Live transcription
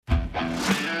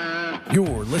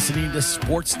You're listening to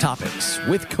Sports Topics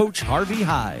with Coach Harvey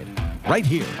Hyde, right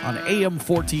here on AM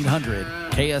 1400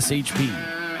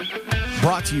 KSHP.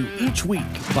 Brought to you each week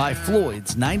by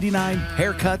Floyd's 99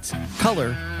 Haircuts,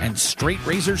 Color, and Straight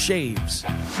Razor Shaves.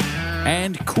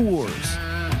 And Coors.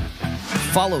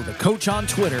 Follow the coach on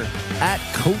Twitter at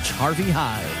Coach Harvey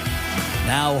Hyde.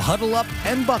 Now huddle up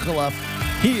and buckle up.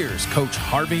 Here's Coach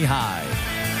Harvey Hyde.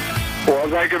 Well,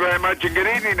 thank you very much, and good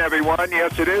evening, everyone.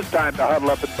 Yes, it is time to huddle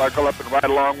up and buckle up and ride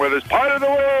along with us. Part of the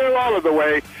way, all of the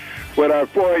way, with our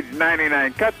Floyd's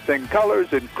 99 Cuts and Colors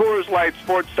and Coors Light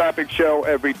Sports Topic show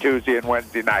every Tuesday and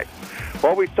Wednesday night.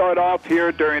 Well, we start off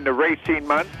here during the racing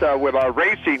month with our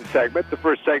racing segment, the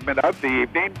first segment of the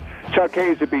evening. Chuck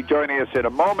Hayes will be joining us in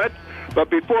a moment. But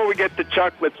before we get to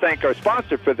Chuck, let's thank our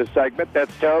sponsor for the segment.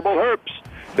 That's Terrible Herbs.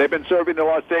 They've been serving the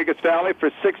Las Vegas Valley for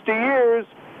 60 years.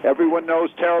 Everyone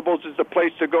knows Terrible's is the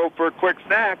place to go for a quick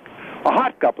snack, a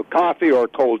hot cup of coffee or a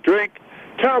cold drink.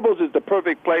 Terrible's is the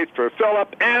perfect place for a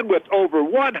fill-up, and with over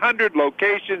 100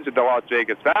 locations in the Las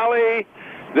Vegas Valley,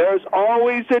 there's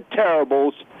always a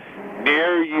Terrible's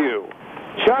near you.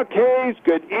 Chuck Hayes,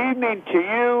 good evening to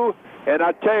you, and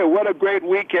I tell you, what a great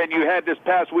weekend you had this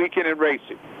past weekend in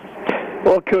racing.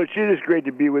 Well, Coach, it is great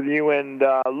to be with you, and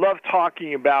love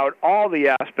talking about all the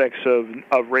aspects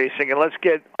of racing. And let's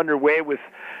get underway with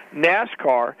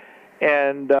NASCAR.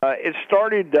 And it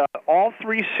started, all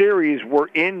three series were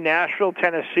in Nashville,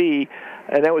 Tennessee,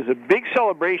 and that was a big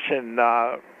celebration.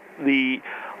 The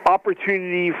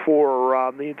opportunity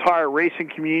for the entire racing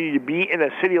community to be in a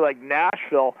city like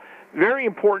Nashville, very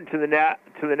important to the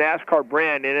NASCAR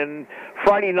brand. And then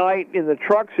Friday night in the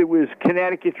trucks, it was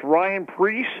Connecticut's Ryan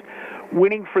Preece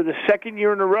winning for the second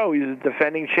year in a row. He's a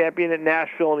defending champion at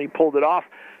Nashville, and he pulled it off.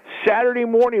 Saturday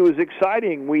morning was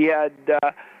exciting. We had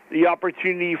the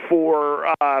opportunity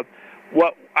for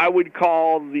what I would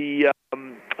call the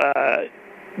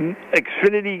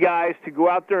Xfinity guys to go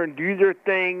out there and do their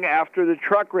thing after the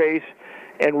truck race.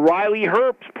 And Riley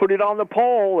Herbst put it on the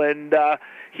pole, and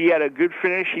he had a good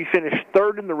finish. He finished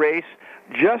third in the race.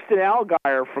 Justin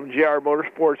Allgaier from JR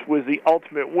Motorsports was the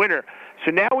ultimate winner.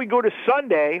 So now we go to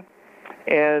Sunday,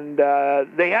 and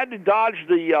they had to dodge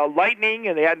the lightning,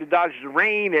 and they had to dodge the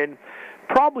rain, and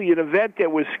probably an event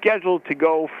that was scheduled to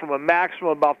go from a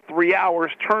maximum of about 3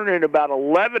 hours turned in about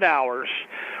 11 hours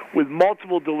with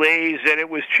multiple delays, and it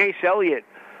was Chase Elliott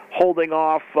holding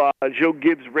off Joe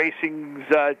Gibbs Racing's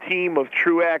team of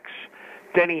Truex,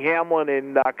 Denny Hamlin,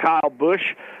 and Kyle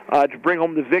Busch to bring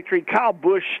home the victory. Kyle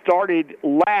Busch started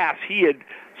last. He had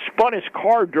spun his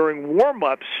car during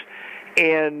warm-ups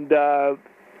and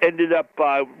ended up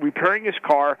repairing his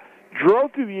car,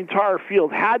 drove through the entire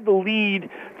field, had the lead.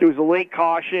 There was a late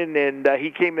caution, and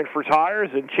he came in for tires,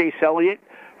 and Chase Elliott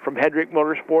from Hendrick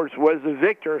Motorsports was the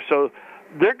victor. So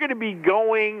they're going to be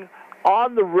going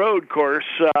on the road course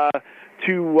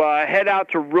to head out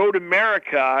to Road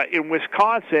America in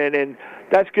Wisconsin, and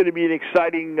that's going to be an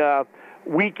exciting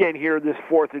weekend here this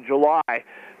 4th of July.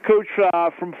 Coach,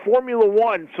 from Formula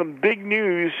One, some big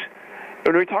news,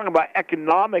 and we're talking about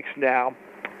economics now.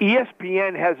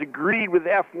 ESPN has agreed with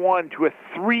F1 to a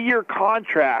 3-year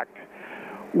contract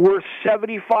worth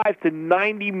 $75 to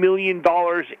 $90 million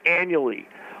annually.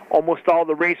 Almost all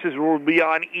the races will be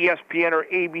on ESPN or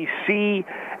ABC,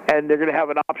 and they're going to have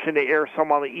an option to air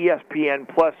some on the ESPN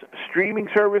Plus streaming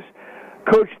service.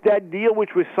 Coach, that deal,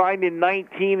 which was signed in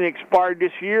 2019 and expired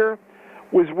this year,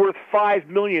 was worth $5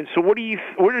 million. So what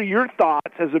are your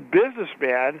thoughts as a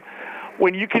businessman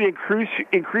when you can increase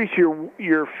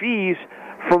your fees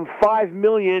from $5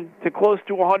 million to close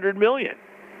to $100 million?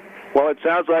 Well, it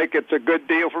sounds like it's a good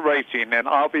deal for racing, and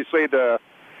obviously the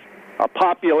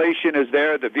population is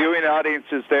there, the viewing audience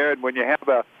is there, and when you have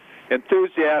a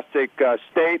enthusiastic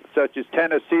state such as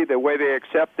Tennessee, the way they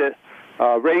accept it,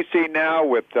 racing now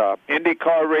with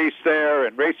IndyCar race there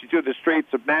and racing through the streets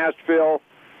of Nashville,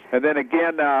 and then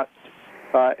again,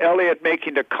 Elliott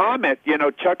making the comment,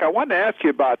 Chuck, I wanted to ask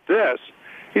you about this.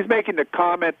 He's making the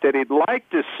comment that he'd like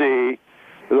to see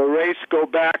the race go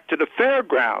back to the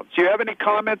fairgrounds. Do you have any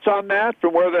comments on that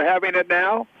from where they're having it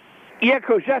now? Yeah,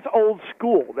 Coach, that's old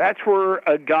school. That's where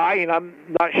a guy, and I'm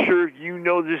not sure if you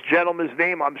know this gentleman's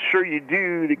name, I'm sure you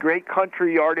do, the great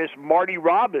country artist Marty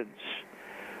Robbins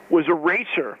was a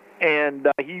racer, and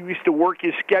he used to work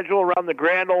his schedule around the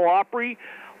Grand Ole Opry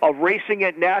of racing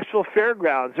at Nashville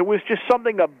Fairgrounds. It was just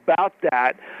something about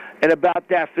that and about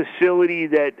that facility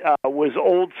that was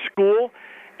old school.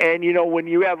 And, when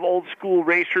you have old school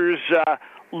racers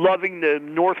loving the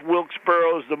North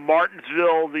Wilkesboros, the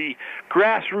Martinsville, the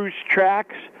grassroots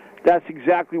tracks, that's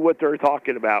exactly what they're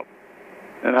talking about.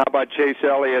 And how about Chase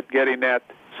Elliott getting that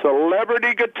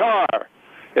celebrity guitar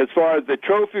as far as the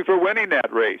trophy for winning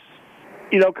that race.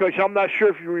 You know, Coach, I'm not sure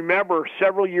if you remember,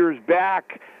 several years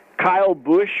back, Kyle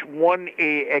Busch won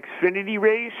a Xfinity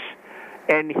race,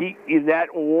 and that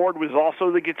award was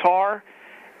also the guitar,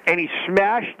 and he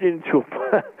smashed into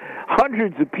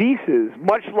hundreds of pieces,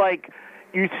 much like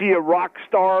you see a rock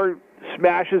star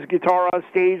smash his guitar on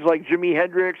stage like Jimi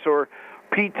Hendrix or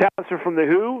Pete Townsend from The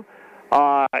Who.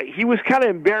 He was kind of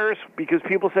embarrassed because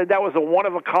people said that was a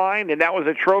one-of-a-kind and that was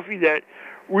a trophy that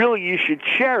really you should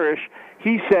cherish.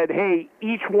 He said, hey,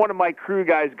 each one of my crew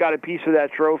guys got a piece of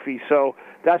that trophy, so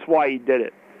that's why he did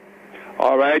it.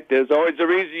 All right, there's always a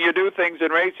reason you do things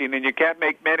in racing, and you can't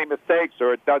make many mistakes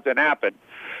or it doesn't happen.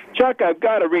 Chuck, I've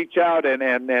got to reach out and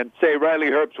say Riley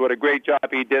Herbst, what a great job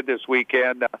he did this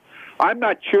weekend. I'm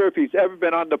not sure if he's ever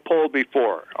been on the pole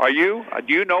before. Are you?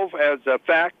 Do you know as a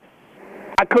fact?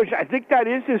 Coach, I think that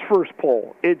is his first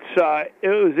pole. It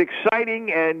was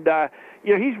exciting, and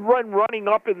he's running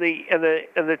up in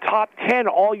the top 10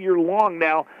 all year long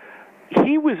now.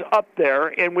 He was up there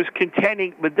and was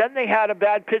contending, but then they had a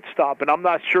bad pit stop, and I'm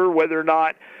not sure whether or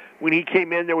not when he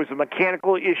came in there was a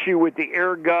mechanical issue with the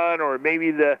air gun, or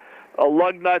maybe the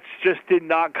lug nuts just did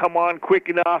not come on quick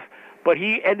enough. But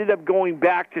he ended up going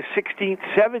back to 16th,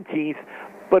 17th,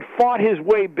 but fought his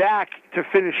way back to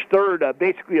finish third,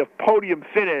 basically a podium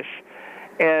finish.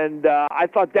 And I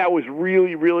thought that was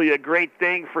really, really a great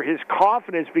thing for his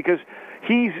confidence because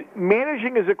he's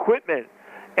managing his equipment.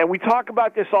 And we talk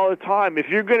about this all the time. If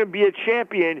you're going to be a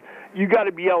champion, you got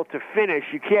to be able to finish.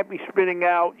 You can't be spinning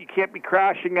out. You can't be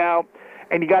crashing out.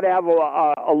 And you got to have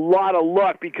a lot of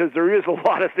luck because there is a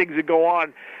lot of things that go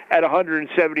on at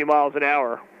 170 miles an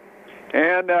hour.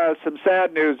 And some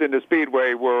sad news in the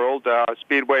Speedway world.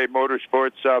 Speedway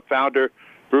Motorsports founder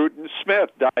Bruton Smith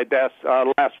died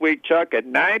last week, Chuck, at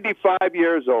 95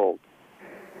 years old.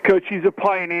 Coach, he's a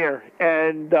pioneer.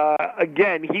 And,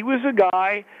 again, he was a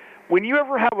guy, when you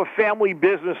ever have a family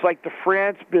business like the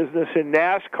France business in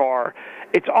NASCAR,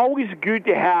 it's always good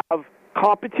to have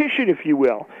competition, if you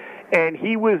will. And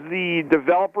he was the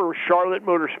developer of Charlotte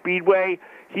Motor Speedway.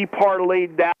 He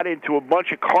parlayed that into a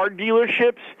bunch of car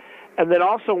dealerships, and then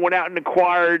also went out and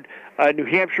acquired New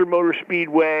Hampshire Motor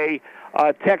Speedway,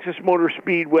 Texas Motor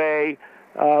Speedway,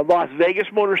 Las Vegas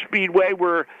Motor Speedway,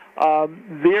 where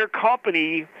their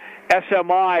company,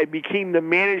 SMI, became the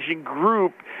managing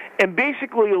group, and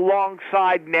basically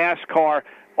alongside NASCAR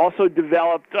also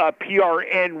developed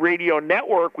PRN Radio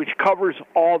Network, which covers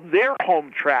all their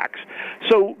home tracks.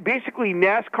 So basically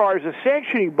NASCAR is a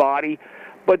sanctioning body,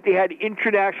 but they had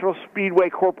International Speedway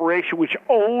Corporation, which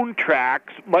owned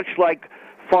tracks, much like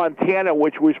Fontana,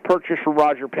 which was purchased from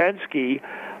Roger Penske,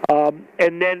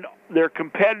 and then their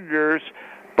competitors,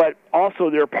 but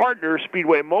also their partner,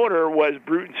 Speedway Motor, was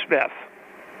Bruton Smith.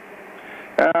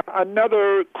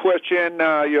 Another question,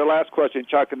 your last question,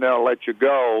 Chuck, and then I'll let you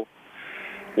go.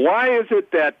 Why is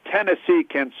it that Tennessee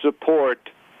can support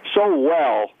so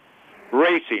well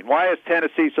racing? Why is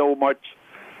Tennessee so much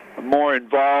more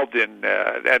involved in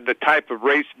and the type of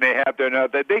racing they have there now?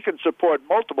 That they can support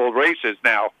multiple races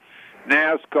now,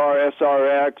 NASCAR,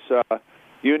 SRX,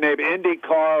 you name it,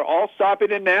 IndyCar, all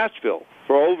stopping in Nashville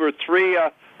for over a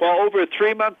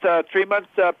 3-month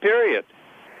period.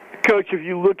 Coach, if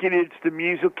you look at it, it's the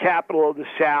music capital of the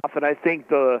South, and I think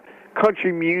the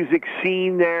country music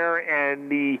scene there and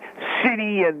the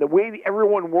city and the way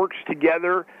everyone works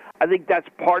together, I think that's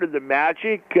part of the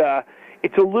magic.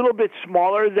 It's a little bit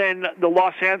smaller than the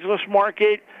Los Angeles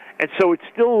market, and so it's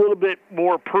still a little bit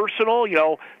more personal. You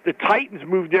know, the Titans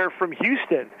moved there from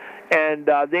Houston, and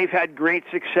they've had great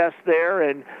success there.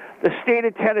 And the state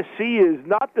of Tennessee is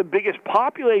not the biggest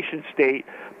population state,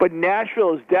 but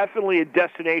Nashville is definitely a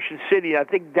destination city. I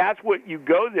think that's what you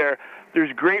go there.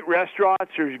 There's great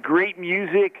restaurants, there's great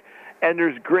music, and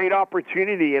there's great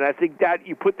opportunity. And I think that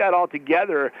you put that all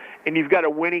together, and you've got a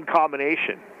winning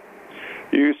combination.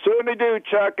 You certainly do,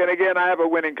 Chuck. And again, I have a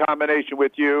winning combination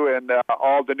with you and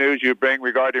all the news you bring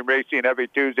regarding racing every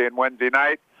Tuesday and Wednesday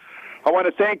night. I want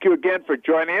to thank you again for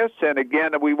joining us. And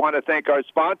again, we want to thank our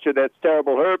sponsor, that's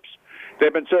Terrible Herbst.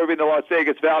 They've been serving the Las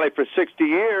Vegas Valley for 60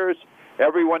 years.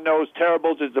 Everyone knows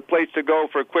Terrible's is the place to go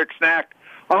for a quick snack,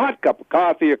 a hot cup of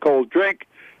coffee, a cold drink.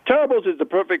 Terrible's is the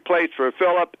perfect place for a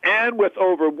fill-up. And with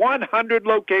over 100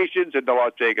 locations in the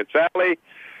Las Vegas Valley,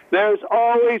 there's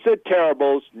always a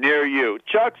Terrible's near you.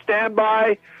 Chuck, stand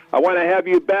by. I want to have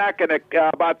you back in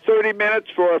about 30 minutes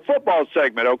for a football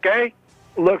segment, okay?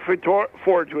 Look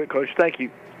forward to it, Coach. Thank you.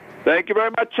 Thank you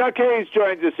very much. Chuck Hayes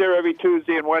joins us here every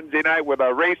Tuesday and Wednesday night with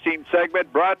our racing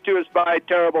segment brought to us by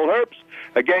Terrible Herbst.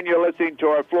 Again, you're listening to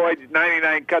our Floyd's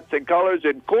 99 Cuts and Colors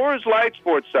and Coors Light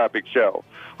Sports Topic Show.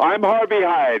 I'm Harvey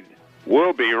Hyde.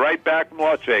 We'll be right back from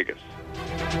Las Vegas.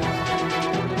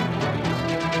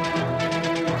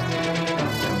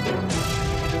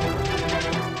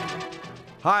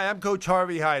 Hi, I'm Coach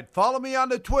Harvey Hyde. Follow me on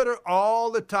the Twitter all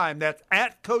the time. That's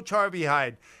at Coach Harvey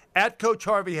Hyde. At Coach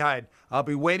Harvey Hyde. I'll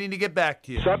be waiting to get back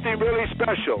to you. Something really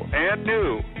special and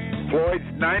new. Floyd's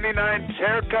 99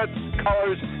 haircuts,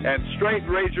 colors, and straight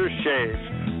razor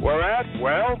shaves. We're at,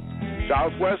 well,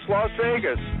 Southwest Las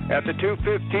Vegas at the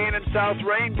 215 and South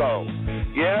Rainbow.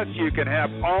 Yes, you can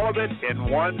have all of it in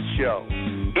one show.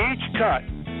 Each cut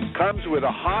comes with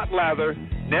a hot lather,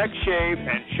 neck shave,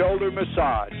 and shoulder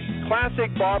massage.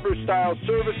 Classic barber-style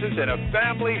services in a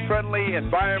family-friendly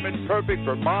environment perfect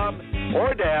for mom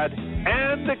or dad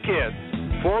and the kids.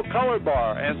 Full color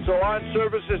bar and salon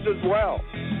services as well.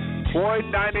 Floyd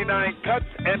 99 cuts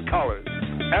and colors.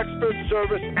 Expert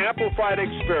service, amplified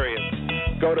experience.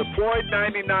 Go to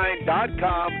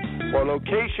Floyd99.com for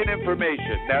location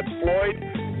information. That's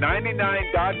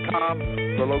Floyd99.com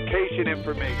for location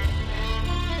information.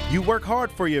 You work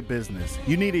hard for your business.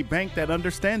 You need a bank that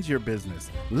understands your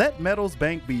business. Let Metals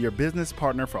Bank be your business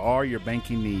partner for all your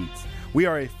banking needs. We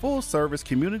are a full-service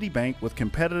community bank with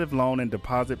competitive loan and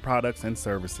deposit products and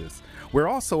services. We're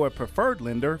also a preferred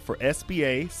lender for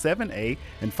SBA, 7A,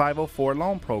 and 504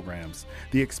 loan programs.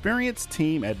 The experienced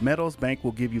team at Metals Bank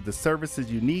will give you the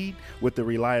services you need with the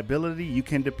reliability you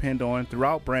can depend on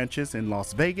throughout branches in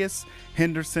Las Vegas,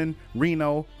 Henderson,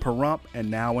 Reno, Pahrump, and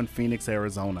now in Phoenix,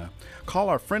 Arizona. Call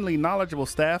our friendly, knowledgeable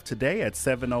staff today at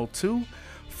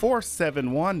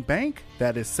 702-471-BANK,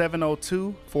 that is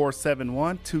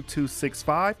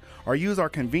 702-471-2265, or use our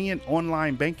convenient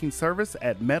online banking service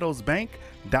at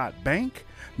metalsbank.bank.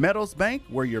 Metals Bank,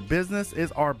 where your business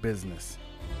is our business.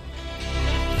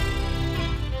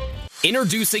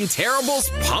 Introducing Terrible's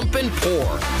Pump and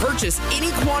Pour. Purchase any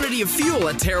quantity of fuel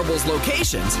at Terrible's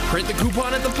locations, print the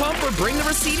coupon at the pump, or bring the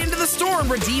receipt into the store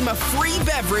and redeem a free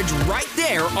beverage right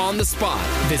there on the spot.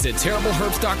 Visit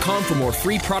TerribleHerbs.com for more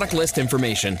free product list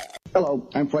information. Hello,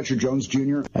 I'm Fletcher Jones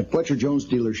Jr. At Fletcher Jones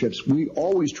Dealerships, we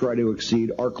always try to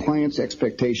exceed our clients'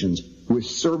 expectations with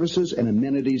services and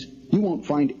amenities you won't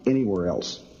find anywhere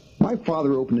else. My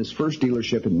father opened his first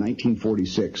dealership in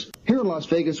 1946. Here in Las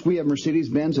Vegas, we have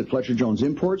Mercedes-Benz at Fletcher Jones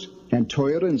Imports and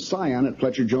Toyota and Scion at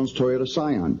Fletcher Jones Toyota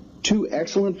Scion. Two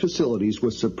excellent facilities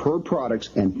with superb products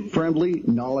and friendly,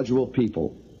 knowledgeable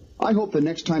people. I hope the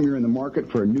next time you're in the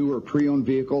market for a new or pre-owned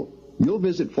vehicle, you'll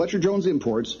visit Fletcher Jones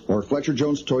Imports or Fletcher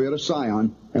Jones Toyota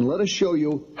Scion and let us show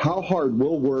you how hard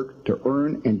we'll work to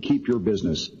earn and keep your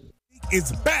business.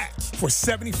 Is back for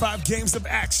 75 games of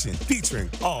action featuring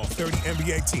all 30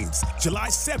 NBA teams. July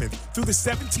 7th through the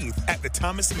 17th at the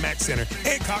Thomas & Mack Center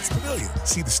and Cox Pavilion.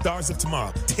 See the stars of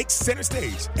tomorrow take center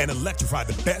stage and electrify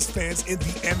the best fans in the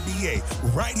NBA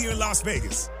right here in Las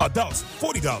Vegas. Adults,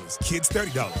 $40. Kids,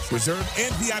 $30. Reserve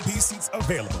and VIP seats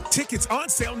available. Tickets on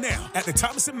sale now at the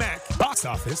Thomas & Mack box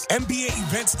office,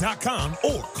 MBAevents.com,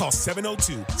 or call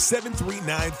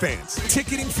 702-739-FANS.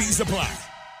 Ticketing fees apply.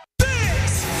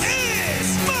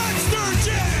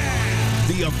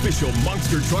 The official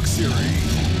Monster Truck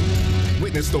Series.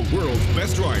 Witness the world's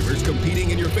best drivers competing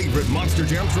in your favorite Monster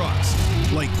Jam trucks,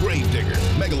 like Gravedigger,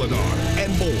 Megalodon,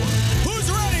 and more.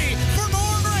 Who's ready for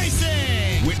more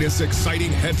racing? Witness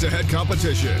exciting head-to-head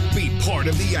competition. Be part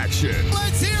of the action.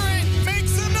 Let's hear it. Make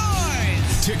some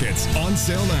noise. Tickets on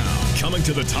sale now. Coming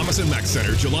to the Thomas & Mack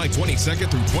Center July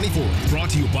 22nd through 24th. Brought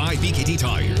to you by BKT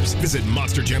Tires. Visit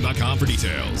monsterjam.com for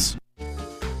details.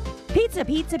 Pizza,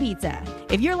 pizza, pizza.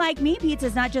 If you're like me,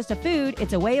 pizza's not just a food,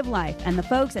 it's a way of life. And the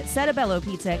folks at Settebello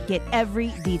Pizza get every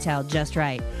detail just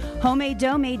right. Homemade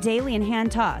dough made daily and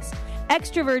hand-tossed.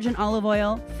 Extra virgin olive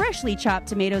oil, freshly chopped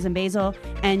tomatoes and basil,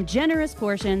 and generous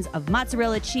portions of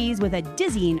mozzarella cheese with a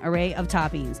dizzying array of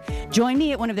toppings. Join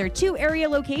me at one of their two area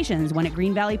locations, one at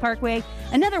Green Valley Parkway,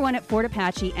 another one at Fort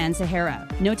Apache and Sahara.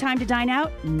 No time to dine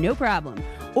out? No problem.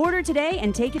 Order today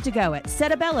and take it to go at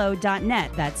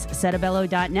settebello.net. That's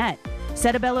settebello.net.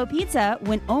 Settebello Pizza,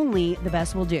 when only the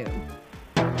best will do.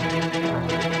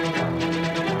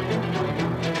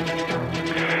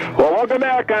 Well, welcome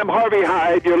back. I'm Harvey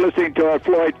Hyde. You're listening to our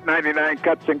Floyd 99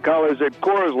 Cuts and Colors and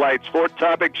Coors Light Sport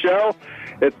Topic Show.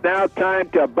 It's now time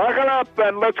to buckle up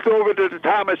and let's go over to the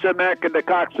Thomas & Mack and the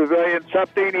Cox Pavilion.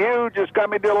 Something huge is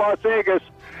coming to Las Vegas.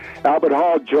 Albert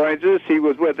Hall joins us. He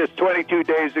was with us 22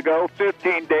 days ago,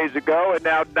 15 days ago, and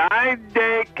now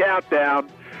 9-day countdown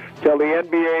till the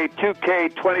NBA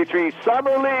 2K23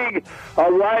 Summer League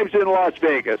arrives in Las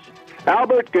Vegas.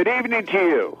 Albert, good evening to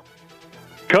you.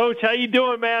 Coach, how you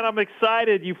doing, man? I'm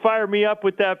excited. You fired me up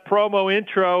with that promo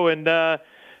intro, and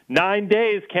 9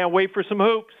 days. Can't wait for some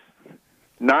hoops.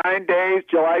 9 days,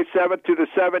 July 7th to the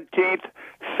 17th,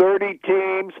 30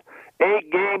 teams,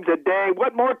 8 games a day.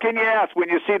 What more can you ask when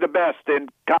you see the best in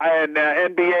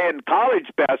NBA and college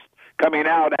best coming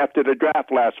out after the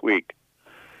draft last week?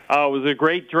 Oh, it was a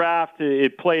great draft.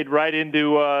 It played right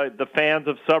into the fans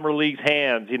of Summer League's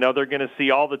hands. You know, they're going to see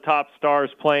all the top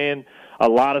stars playing. A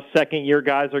lot of second-year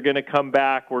guys are going to come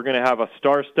back. We're going to have a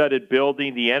star-studded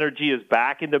building. The energy is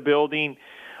back in the building.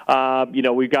 You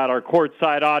know, we've got our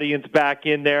courtside audience back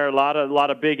in there. A lot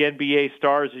of big NBA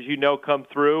stars, as you know, come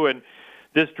through. And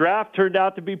this draft turned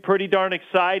out to be pretty darn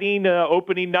exciting.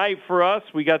 Opening night for us.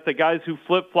 We got the guys who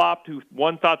flip-flopped.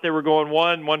 One thought they were going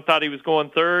one thought he was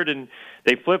going third, and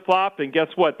they flip-flopped. And guess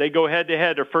what? They go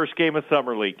head-to-head their first game of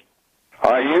Summer League.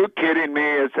 Are you kidding me?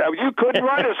 You couldn't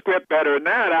write a script better than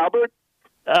that, Albert.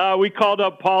 We called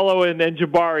up Paulo and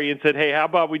Jabari and said, hey, how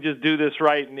about we just do this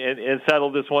right and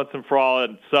settle this once and for all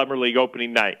in Summer League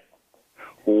opening night?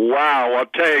 Wow. I'll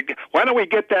tell you, why don't we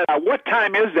get that out? What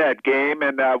time is that game?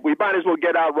 And we might as well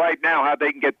get out right now how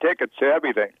they can get tickets to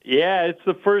everything. Yeah, it's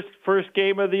the first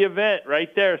game of the event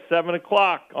right there, 7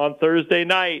 o'clock on Thursday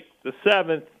night, the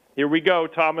 7th. Here we go,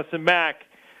 Thomas and Mack,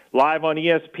 live on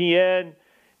ESPN.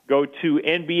 Go to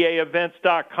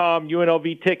NBAevents.com,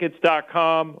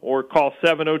 UNLVtickets.com, or call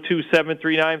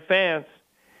 702-739-FANS.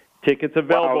 Tickets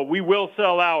available. Wow. We will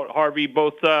sell out, Harvey,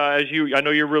 both I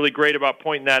know you're really great about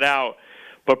pointing that out,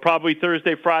 but probably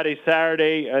Thursday, Friday,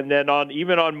 Saturday, and then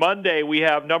even on Monday, we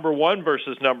have number 1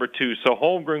 versus number 2, so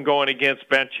Holmgren going against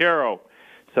Banchero.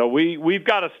 So we've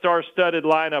got a star-studded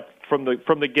lineup from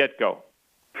the get-go.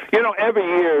 You know, every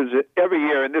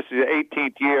year, and this is the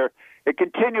 18th year, it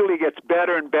continually gets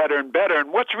better and better and better.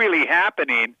 And what's really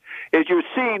happening is you're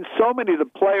seeing so many of the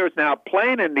players now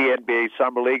playing in the NBA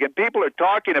Summer League, and people are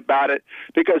talking about it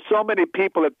because so many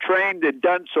people have trained and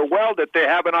done so well that they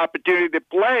have an opportunity to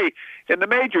play in the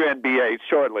major NBA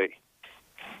shortly.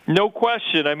 No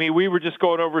question. I mean, we were just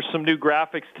going over some new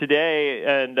graphics today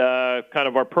and kind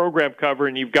of our program cover,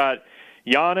 and you've got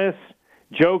Giannis,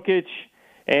 Jokic,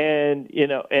 and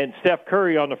Steph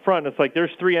Curry on the front. It's like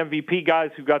there's 3 MVP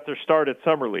guys who got their start at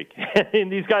Summer League. And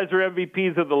these guys are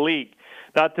MVPs of the league,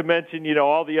 not to mention,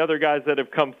 all the other guys that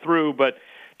have come through. But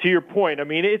to your point, I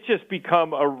mean, it's just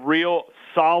become a real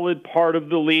solid part of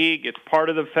the league. It's part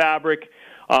of the fabric.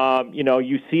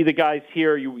 You see the guys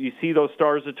here. You see those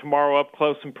stars of tomorrow up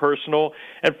close and personal.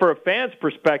 And for a fan's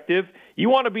perspective, you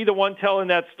want to be the one telling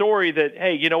that story that,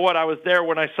 hey, you know what, I was there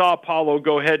when I saw Paulo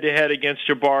go head-to-head against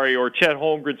Jabari or Chet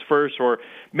Holmgren's first, or,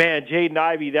 man, Jaden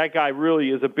Ivey, that guy really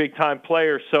is a big-time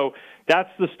player. So that's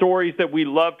the stories that we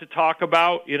love to talk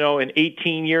about, in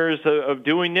 18 years of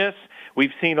doing this.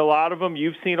 We've seen a lot of them.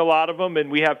 You've seen a lot of them, and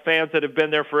we have fans that have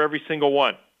been there for every single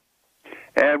one.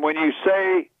 And when you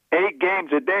say 8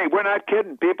 games a day, we're not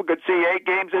kidding. People could see 8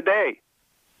 games a day.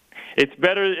 It's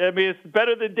better. I mean, it's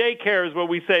better than daycare is what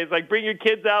we say. It's like bring your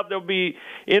kids out. They'll be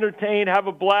entertained, have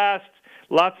a blast,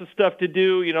 lots of stuff to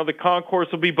do. The concourse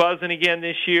will be buzzing again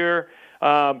this year.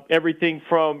 Everything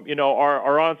from,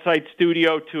 our on-site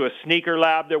studio to a sneaker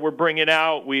lab that we're bringing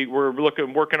out. We're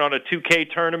working on a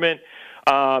 2K tournament.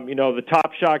 The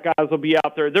Top Shot guys will be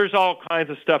out there. There's all kinds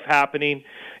of stuff happening.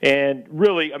 And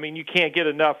really, I mean, you can't get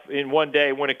enough in one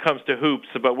day when it comes to hoops,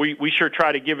 but we sure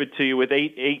try to give it to you with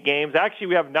eight games. Actually,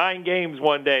 we have 9 games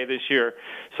one day this year.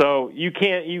 So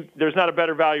there's not a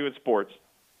better value in sports.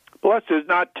 Plus, there's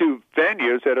not 2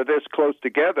 venues that are this close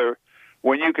together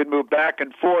when you can move back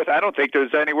and forth. I don't think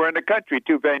there's anywhere in the country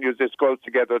 2 venues this close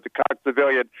together, the Cox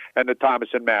Pavilion and the Thomas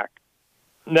and Mack.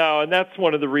 No, and that's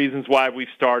one of the reasons why we've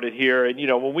started here. And,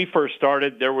 when we first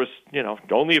started, there was,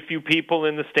 only a few people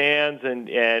in the stands,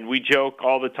 and we joke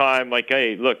all the time, like,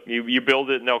 hey, look, you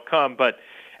build it and they'll come. But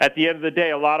at the end of the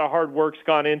day, a lot of hard work's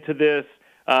gone into this.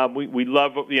 We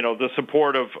love, the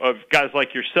support of guys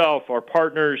like yourself, our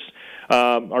partners,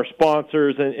 our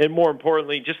sponsors, and more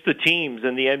importantly, just the teams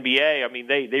in the NBA. I mean,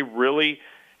 they really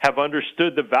have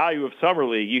understood the value of Summer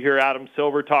League. You hear Adam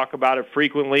Silver talk about it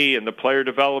frequently, and the player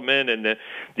development and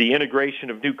the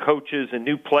integration of new coaches and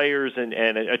new players and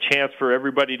a chance for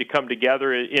everybody to come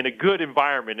together in a good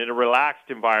environment, in a relaxed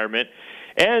environment.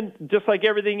 And just like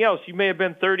everything else, you may have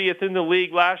been 30th in the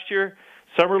league last year.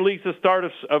 Summer League's the start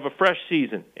of a fresh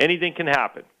season. Anything can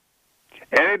happen.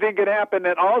 Anything can happen,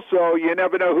 and also you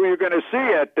never know who you're going to see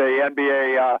at the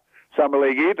NBA Summer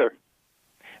League either.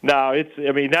 No,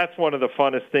 that's one of the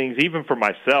funnest things, even for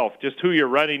myself, just who you're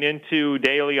running into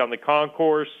daily on the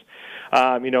concourse,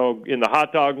 in the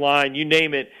hot dog line, you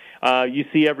name it. You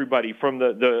see everybody from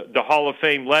the Hall of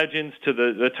Fame legends to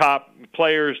the top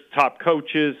players, top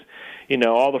coaches,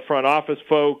 all the front office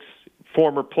folks,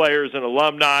 former players and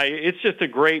alumni. It's just a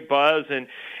great buzz, and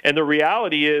the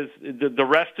reality is the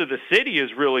rest of the city is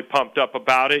really pumped up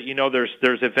about it. You know, there's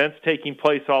events taking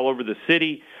place all over the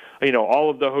city. You know, all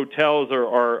of the hotels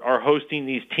are hosting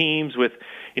these teams with,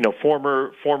 you know,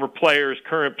 former players,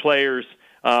 current players,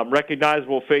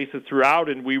 recognizable faces throughout,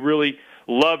 and we really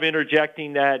love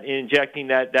injecting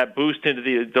that boost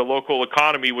into the local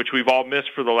economy, which we've all missed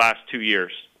for the last 2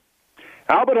 years.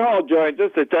 Albert Hall joins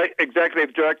us, the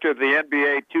executive director of the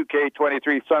NBA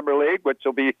 2K23 Summer League, which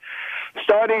will be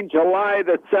starting July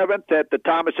the 7th at the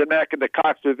Thomas and Mack and the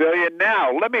Cox Pavilion.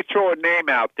 Now, let me throw a name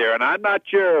out there, and I'm not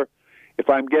sure if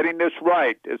I'm getting this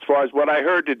right as far as what I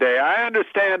heard today. I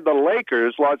understand the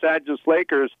Lakers, Los Angeles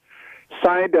Lakers,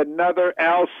 signed another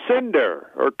Alcindor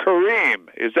or Kareem.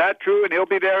 Is that true? And he'll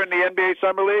be there in the NBA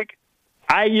Summer League?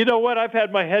 You know what? I've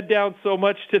had my head down so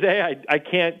much today, I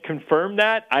can't confirm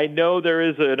that. I know there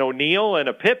is an O'Neal and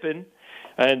a Pippen,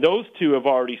 and those two have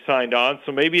already signed on.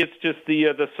 So maybe it's just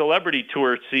the celebrity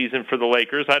tour season for the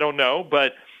Lakers. I don't know.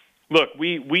 But, look,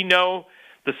 we know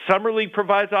the Summer League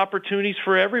provides opportunities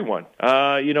for everyone.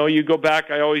 You know, you go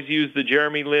back, I always use the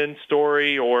Jeremy Lin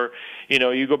story, or, you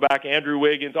know, you go back, Andrew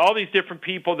Wiggins, all these different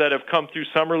people that have come through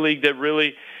Summer League that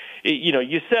really, you know,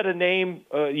 you set a name,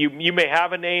 you may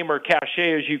have a name or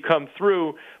cachet as you come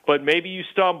through, but maybe you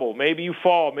stumble, maybe you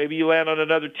fall, maybe you land on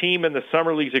another team, and the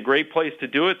Summer League's a great place to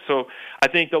do it. So I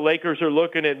think the Lakers are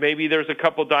looking at maybe there's a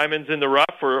couple diamonds in the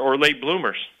rough or late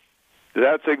bloomers.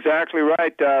 That's exactly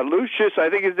right. Lucius,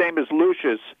 I think his name is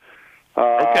Lucius,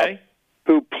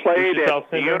 who played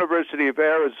at the University of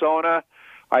Arizona.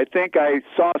 I think I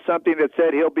saw something that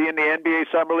said he'll be in the NBA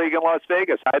Summer League in Las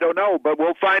Vegas. I don't know, but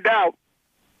we'll find out.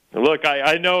 Look,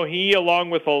 I know he, along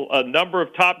with a number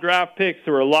of top draft picks,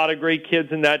 there were a lot of great kids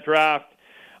in that draft.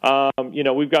 You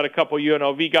know, we've got a couple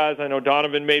UNLV guys. I know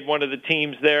Donovan made one of the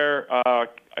teams there. I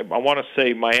want to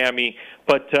say Miami,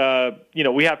 but, you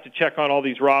know, we have to check on all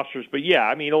these rosters. But, yeah,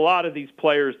 I mean, a lot of these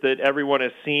players that everyone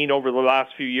has seen over the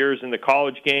last few years in the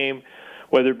college game,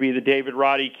 whether it be the David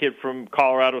Roddy kid from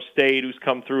Colorado State who's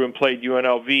come through and played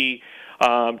UNLV,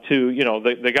 to, you know,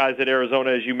 the guys at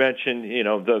Arizona, as you mentioned, you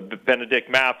know, the Benedict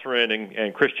Mathurin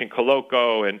and Christian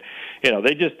Coloco, and, you know,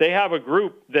 they have a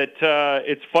group that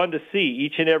it's fun to see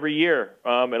each and every year.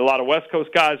 And a lot of West Coast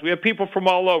guys. We have people from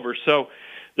all over. So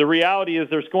the reality is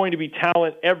there's going to be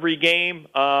talent every game,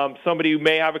 somebody who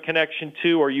may have a connection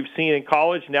to or you've seen in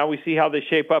college. Now we see how they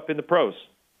shape up in the pros.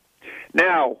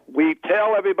 Now, we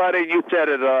tell everybody, you said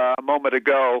it a moment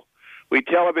ago, we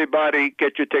tell everybody,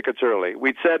 get your tickets early.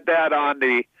 We said that on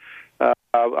the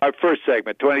our first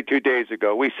segment 22 days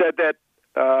ago. We said that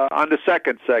on the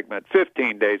second segment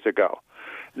 15 days ago.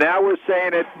 Now we're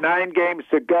saying it 9 games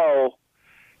to go.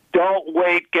 Don't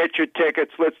wait, get your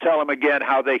tickets. Let's tell them again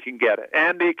how they can get it.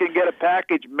 And they can get a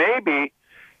package maybe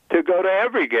to go to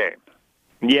every game.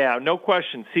 Yeah, no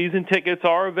question. Season tickets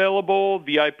are available,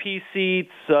 VIP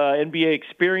seats, NBA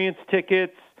experience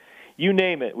tickets, you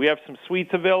name it. We have some suites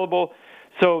available.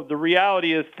 So the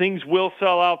reality is things will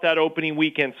sell out that opening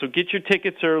weekend. So get your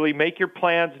tickets early. Make your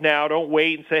plans now. Don't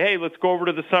wait and say, hey, let's go over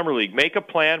to the Summer League. Make a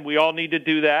plan. We all need to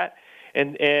do that.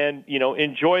 And you know,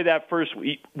 enjoy that first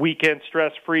weekend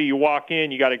stress-free. You walk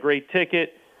in, you got a great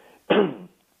ticket.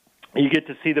 You get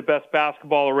to see the best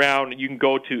basketball around. You can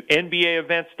go to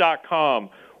NBAevents.com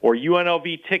or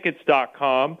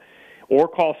UNLVtickets.com. or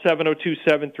call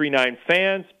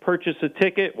 702-739-FANS, purchase a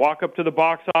ticket, walk up to the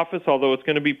box office, although it's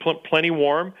going to be plenty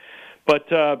warm. But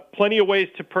plenty of ways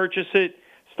to purchase it.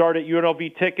 Start at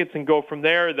UNLV Tickets and go from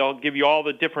there. They'll give you all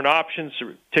the different options.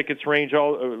 Tickets range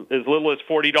as little as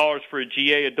 $40 for a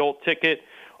GA adult ticket,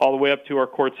 all the way up to our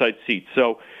courtside seats.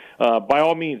 So by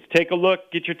all means, take a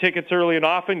look, get your tickets early and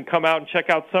often, come out and check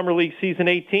out Summer League Season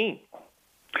 18.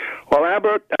 Well,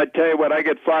 Albert, I tell you what, I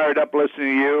get fired up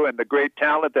listening to you, and the great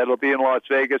talent that'll be in Las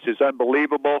Vegas is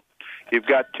unbelievable. You've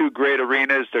got 2 great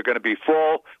arenas. They're going to be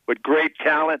full with great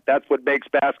talent. That's what makes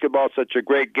basketball such a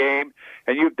great game.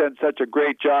 And you've done such a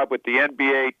great job with the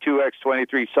NBA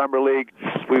 2X23 Summer League.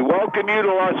 We welcome you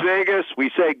to Las Vegas.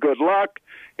 We say good luck,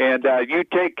 and you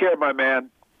take care, my man.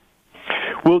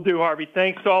 Will do, Harvey.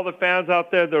 Thanks to all the fans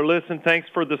out there that are listening. Thanks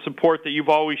for the support that you've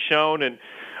always shown, and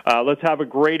let's have a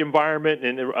great environment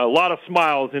and a lot of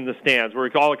smiles in the stands. We're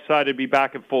all excited to be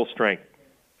back at full strength.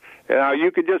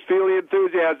 You can just feel the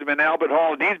enthusiasm in Albert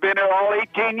Hall. And he's been there all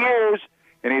 18 years,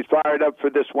 and he's fired up for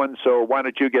this one, so why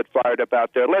don't you get fired up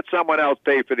out there? Let someone else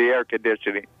pay for the air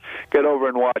conditioning. Get over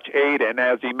and watch 8, and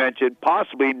as he mentioned,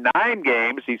 possibly 9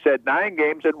 games. He said 9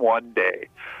 games in one day.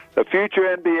 The future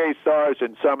NBA stars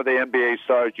and some of the NBA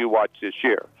stars you watch this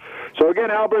year. So again,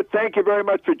 Albert, thank you very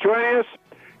much for joining us.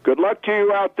 Good luck to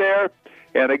you out there.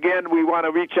 And again, we want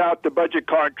to reach out to Budget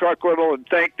Car and Truck Rental and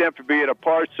thank them for being a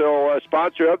partial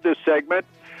sponsor of this segment.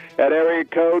 At area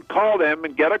code, call them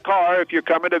and get a car if you're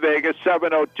coming to Vegas,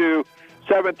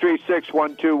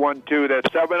 702-736-1212. That's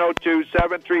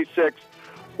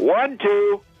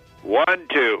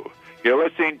 702-736-1212. You're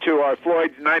listening to our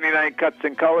Floyd's 99 Cuts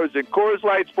and Colors and Coors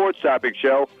Light Sports Topic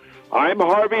Show. I'm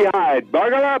Harvey Hyde.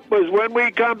 Buckle up, as when we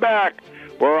come back,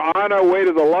 we're on our way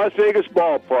to the Las Vegas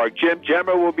ballpark. Jim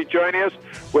Gemma will be joining us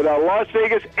with our Las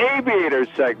Vegas Aviators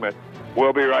segment.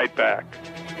 We'll be right back.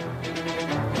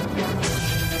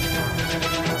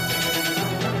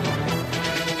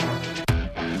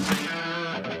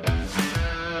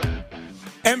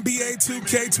 NBA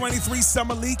 2K23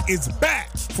 Summer League is back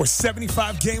for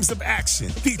 75 games of action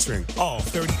featuring all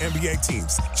 30 NBA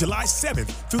teams. July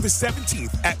 7th through the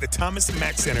 17th at the Thomas &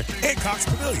 Mack Center and Cox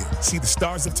Pavilion. See the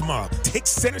stars of tomorrow take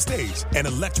center stage and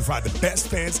electrify the best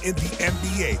fans in the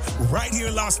NBA right here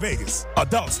in Las Vegas.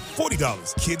 Adults,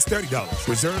 $40. Kids, $30.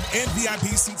 Reserved and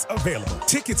VIP seats available.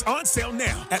 Tickets on sale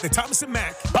now at the Thomas &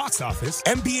 Mack box office,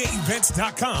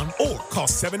 NBAEvents.com, or call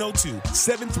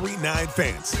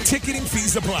 702-739-FANS. Ticketing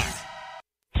fees apply.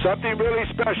 Something really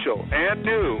special and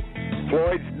new.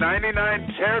 Floyd's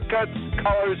 99 haircuts,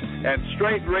 colors, and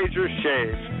straight razor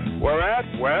shaves. We're at,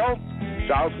 well,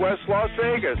 Southwest Las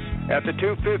Vegas at the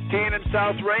 215 and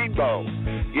South Rainbow.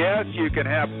 Yes, you can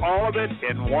have all of it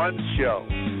in one show.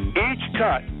 Each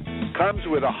cut comes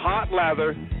with a hot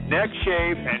lather, neck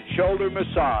shave, and shoulder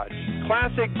massage.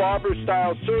 Classic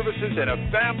barber-style services in a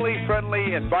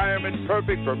family-friendly environment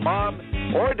perfect for mom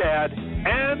or dad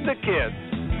and the kids.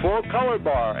 Full color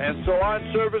bar and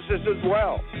salon services as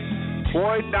well.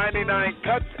 Floyd 99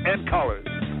 Cuts and Colors.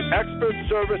 Expert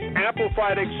service,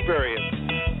 amplified experience.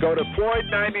 Go to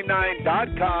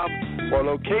Floyd99.com for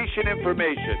location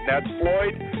information. That's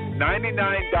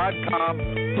Floyd99.com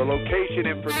for location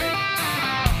information.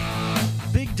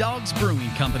 Big Dogs Brewing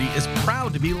Company is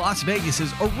proud to be Las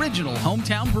Vegas's original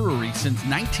hometown brewery since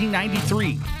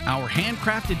 1993. Our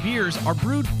handcrafted beers are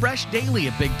brewed fresh daily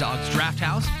at Big Dogs Draft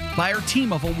House by our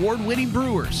team of award-winning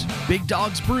brewers. Big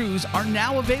Dogs brews are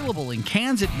now available in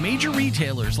cans at major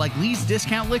retailers like Lee's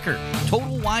Discount Liquor,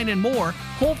 Total Wine and More,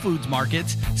 Whole Foods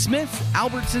Markets, Smith's,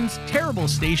 Albertsons, Terrible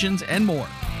Stations, and more.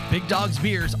 Big Dogs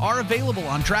beers are available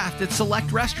on draft at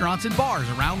select restaurants and bars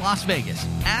around Las Vegas.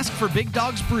 Ask for Big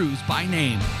Dogs Brews by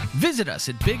name. Visit us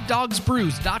at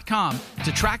BigDogsBrews.com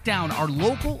to track down our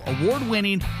local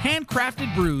award-winning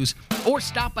handcrafted brews, or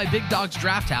stop by Big Dogs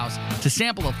Draft House to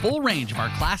sample a full range of our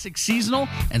classic seasonal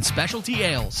and specialty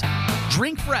ales.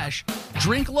 Drink fresh,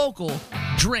 drink local,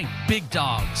 drink Big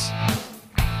Dogs.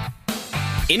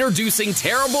 Introducing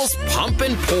Terrible's Pump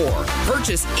and Pour.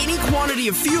 Purchase any quantity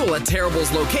of fuel at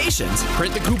Terrible's locations,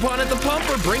 print the coupon at the pump,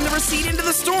 or bring the receipt into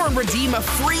the store and redeem a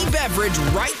free beverage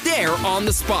right there on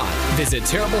the spot. Visit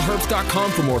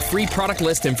TerribleHerbs.com for more free product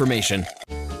list information.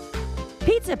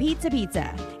 Pizza, pizza,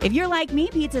 pizza. If you're like me,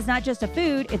 pizza's not just a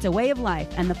food, it's a way of life,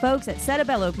 and the folks at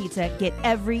Settebello Pizza get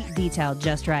every detail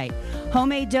just right.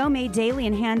 Homemade dough made daily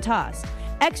and hand-tossed.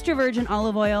 Extra virgin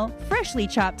olive oil, freshly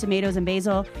chopped tomatoes and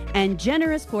basil, and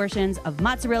generous portions of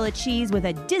mozzarella cheese with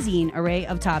a dizzying array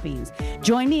of toppings.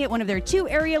 Join me at one of their 2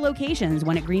 area locations,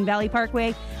 one at Green Valley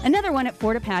Parkway, another one at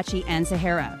Fort Apache and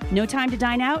Sahara. No time to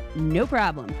dine out? No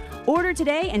problem. Order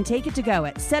today and take it to go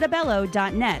at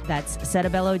settebello.net. That's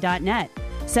settebello.net.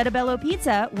 Settebello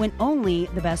Pizza, when only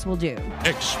the best will do.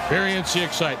 Experience the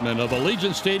excitement of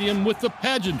Allegiant Stadium with the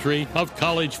pageantry of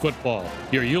college football.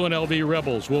 Your UNLV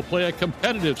Rebels will play a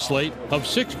competitive slate of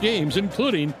 6 games,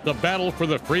 including the battle for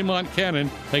the Fremont Cannon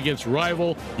against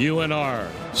rival UNR.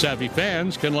 Savvy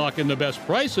fans can lock in the best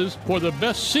prices for the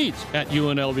best seats at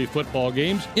UNLV football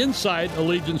games inside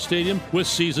Allegiant Stadium with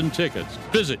season tickets.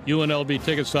 Visit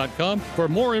UNLVtickets.com for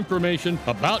more information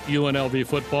about UNLV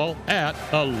football at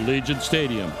Allegiant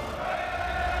Stadium.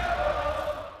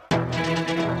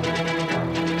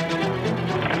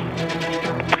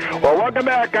 Well, welcome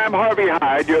back. I'm Harvey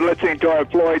Hyde. You're listening to our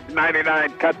Floyd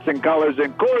 99 Cuts and Colors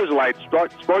and Coors Light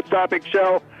Sports Topic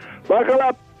Show. Buckle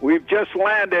up. We've just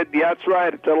landed, that's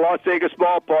right, at the Las Vegas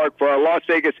ballpark for our Las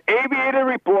Vegas Aviator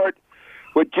Report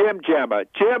with Jim Gemma.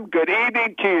 Jim, good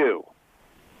evening to you.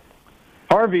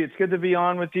 Harvey, it's good to be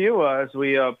on with you as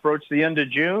we approach the end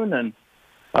of June and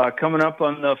coming up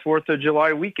on the 4th of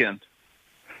July weekend.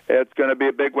 It's going to be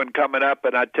a big one coming up,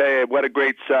 and I tell you, what a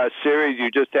great series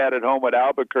you just had at home at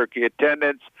Albuquerque.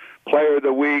 Attendance, Player of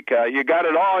the Week, you got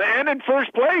it all, and in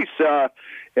first place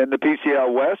in the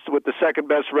PCL West with the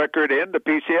second-best record in the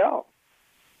PCL.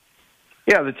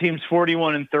 Yeah, the team's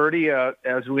 41-30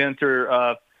 as we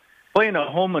enter playing a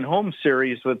home-and-home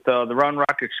series with the Round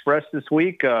Rock Express this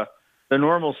week. the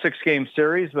normal 6-game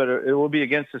series, but it will be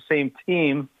against the same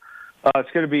team. It's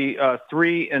going to be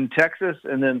 3 in Texas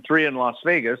and then 3 in Las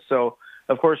Vegas. So,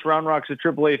 of course, Round Rock's a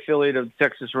AAA affiliate of the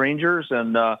Texas Rangers,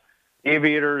 and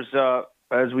Aviators,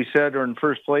 as we said, are in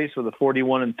first place with a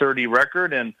 41-30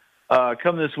 record. And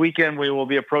come this weekend, we will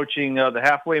be approaching the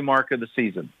halfway mark of the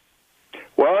season.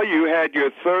 Well, you had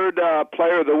your third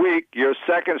Player of the Week, your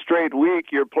second straight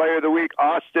week, your Player of the Week,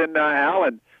 Austin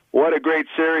Allen. What a great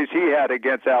series he had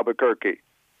against Albuquerque.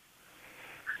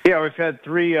 Yeah, we've had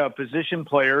 3 position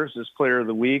players as Player of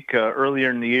the Week. Earlier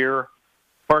in the year,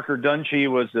 Parker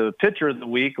Dungy was the Pitcher of the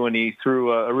Week when he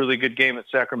threw a really good game at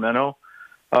Sacramento.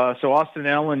 So Austin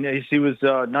Allen, he was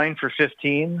 9 for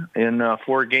 15 in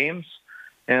 4 games.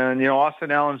 And,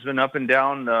 Austin Allen's been up and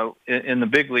down in the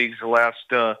big leagues the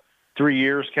last 3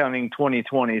 years, counting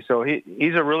 2020. So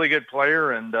he's a really good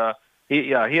player, and he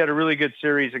had a really good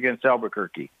series against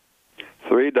Albuquerque.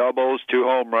 3 doubles, 2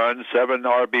 home runs, 7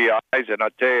 RBIs, and I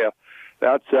tell you,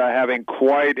 that's having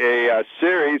quite a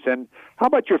series. And how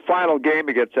about your final game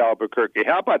against Albuquerque?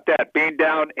 How about that, being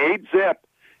down 8-0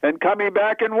 and coming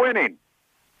back and winning?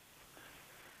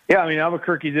 Yeah, I mean,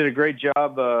 Albuquerque did a great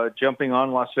job jumping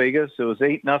on Las Vegas. It was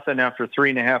 8-0 after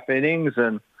 3.5 innings,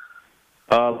 and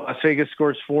Las Vegas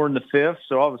scores 4 in the 5th.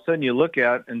 So all of a sudden you look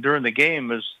at, and during the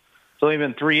game, it's only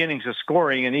been 3 innings of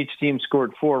scoring, and each team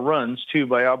scored 4 runs, 2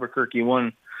 by Albuquerque,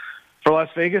 1 for Las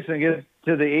Vegas, and get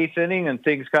to the 8th inning, and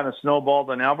things kind of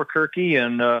snowballed on Albuquerque,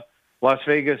 and Las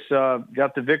Vegas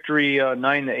got the victory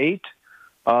 9-8.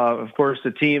 Of course,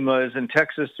 the team is in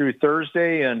Texas through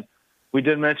Thursday, and we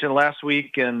did mention last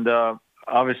week and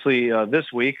obviously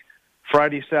this week,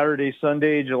 Friday, Saturday,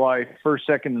 Sunday, July 1st,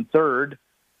 2nd, and 3rd.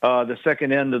 The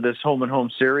second end of this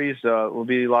home-and-home series will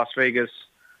be Las Vegas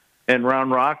and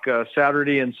Round Rock.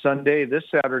 Saturday and Sunday, this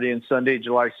Saturday and Sunday,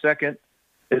 July 2nd,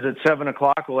 is at 7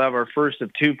 o'clock. We'll have our first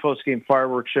of 2 post-game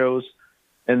fireworks shows.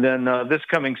 And then this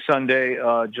coming Sunday,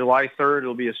 July 3rd,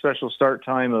 it'll be a special start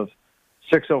time of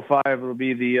 6:05. It'll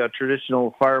be the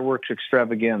traditional fireworks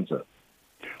extravaganza.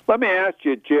 Let me ask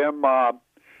you, Jim, are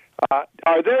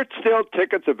there still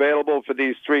tickets available for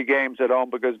these 3 games at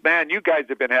home? Because, man, you guys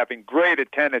have been having great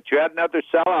attendance. You had another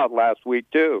sellout last week,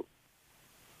 too.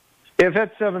 Yeah, I've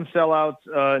had 7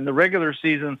 sellouts in the regular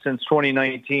season since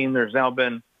 2019. There's now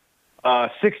been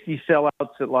 60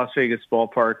 sellouts at Las Vegas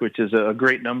Ballpark, which is a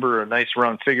great number, a nice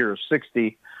round figure of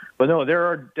 60. But, no, there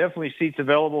are definitely seats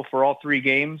available for all 3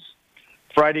 games.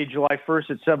 Friday, July 1st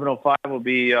at 7:05 will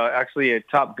be actually a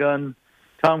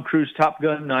Tom Cruise Top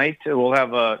Gun night. We'll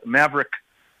have a Maverick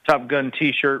Top Gun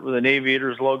T-shirt with an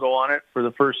Aviators logo on it for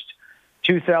the first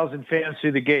 2,000 fans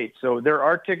through the gate. So there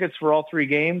are tickets for all 3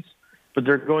 games, but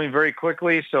they're going very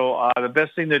quickly. So the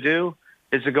best thing to do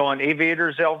is to go on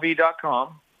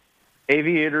aviatorslv.com.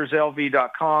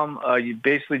 aviatorslv.com. You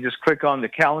basically just click on the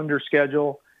calendar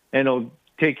schedule, and it'll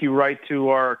take you right to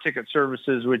our ticket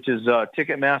services, which is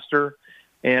Ticketmaster.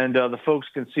 And the folks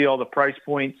can see all the price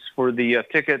points for the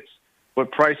tickets,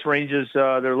 what price ranges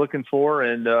they're looking for,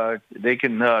 and they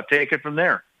can take it from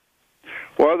there.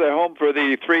 Well, they're home for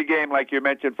the 3-game, like you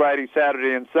mentioned, Friday,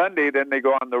 Saturday, and Sunday. Then they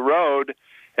go on the road,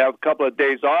 have a couple of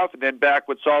days off, and then back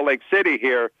with Salt Lake City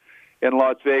here in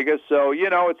Las Vegas. So,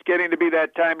 it's getting to be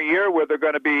that time of year where they're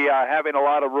going to be having a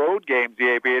lot of road games, the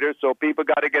Aviators, so people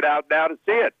got to get out now to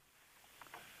see it.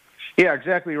 Yeah,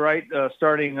 exactly right.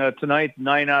 Starting tonight,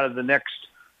 9 out of the next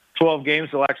 12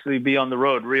 games will actually be on the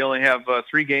road. We only have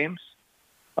 3 games.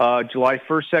 July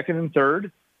 1st, 2nd, and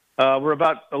 3rd. We're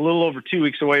about a little over 2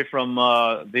 weeks away from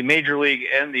the Major League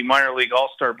and the Minor League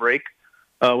All-Star break,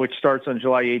 which starts on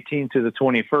July 18th to the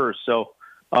 21st. So,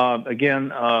 again,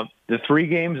 the 3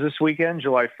 games this weekend,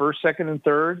 July 1st, 2nd, and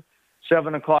 3rd,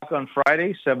 7 o'clock on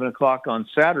Friday, 7 o'clock on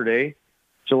Saturday.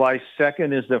 July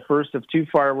 2nd is the first of 2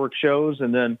 fireworks shows,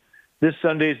 and then this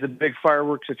Sunday is the big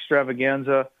fireworks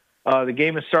extravaganza. The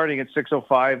game is starting at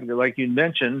 6:05, like you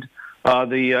mentioned.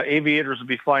 The Aviators will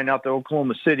be flying out to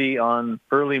Oklahoma City on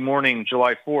early morning,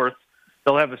 July 4th.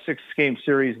 They'll have a 6-game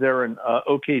series there in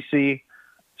OKC,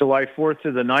 July 4th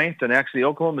to the 9th. And actually,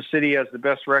 Oklahoma City has the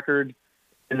best record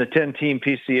in the 10-team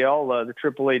PCL. The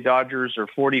AAA Dodgers are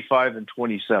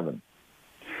 45-27.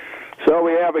 So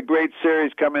we have a great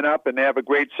series coming up, and they have a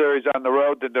great series on the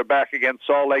road, and they're back against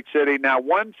Salt Lake City. Now,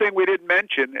 one thing we didn't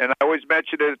mention, and I always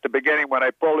mention it at the beginning when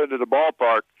I pull into the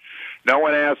ballpark, no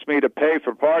one asked me to pay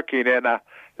for parking, and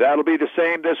that'll be the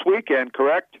same this weekend,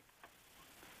 correct?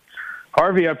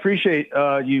 Harvey, I appreciate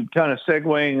you kind of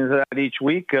segueing that each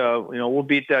week. We'll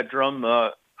beat that drum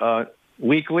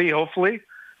weekly, hopefully.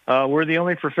 We're the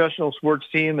only professional sports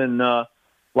team in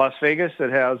Las Vegas that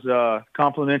has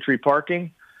complimentary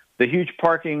parking. The huge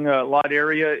parking lot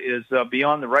area is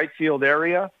beyond the right field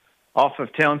area off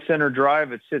of Town Center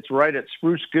Drive. It sits right at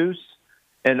Spruce Goose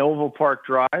and Oval Park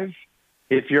Drive.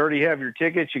 If you already have your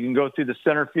tickets, you can go through the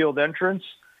center field entrance.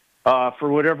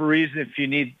 For whatever reason, if you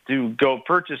need to go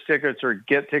purchase tickets or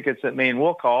get tickets at Maine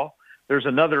Will Call, there's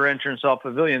another entrance off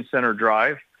Pavilion Center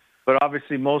Drive. But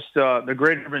obviously the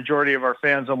greater majority of our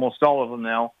fans, almost all of them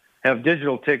now, have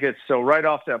digital tickets. So right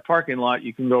off that parking lot,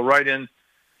 you can go right in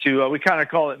to, we kind of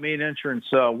call it main entrance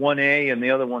 1A and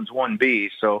the other one's 1B.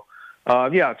 So,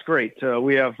 it's great.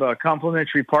 We have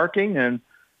complimentary parking. And,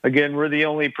 again, we're the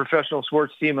only professional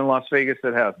sports team in Las Vegas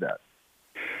that has that.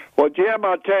 Well, Jim,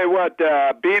 I'll tell you what,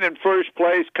 being in first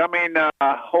place, coming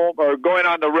home or going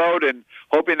on the road and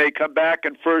hoping they come back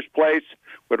in first place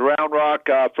with Round Rock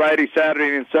Friday,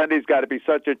 Saturday, and Sunday's got to be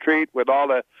such a treat with all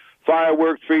the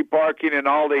fireworks, free parking, and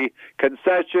all the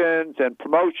concessions and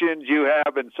promotions you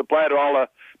have and supply to all the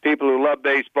people who love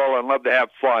baseball and love to have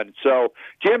fun. So,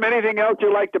 Jim, anything else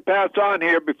you'd like to pass on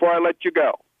here before I let you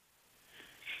go?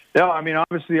 No, I mean,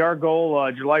 obviously our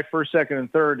goal July 1st, 2nd,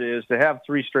 and 3rd is to have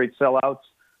 3 straight sellouts.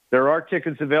 There are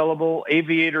tickets available,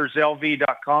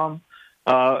 aviatorslv.com.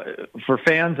 For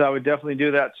fans, I would definitely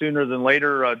do that sooner than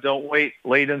later. Don't wait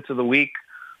late into the week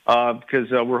because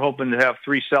we're hoping to have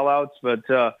 3 sellouts. But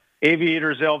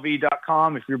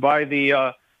aviatorslv.com, if you're by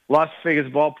the Las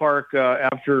Vegas ballpark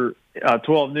after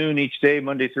 12 noon each day,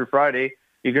 Monday through Friday,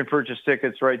 you can purchase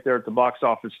tickets right there at the box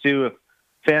office, too, if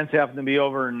fans happen to be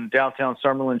over in downtown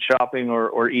Summerlin shopping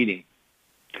or eating.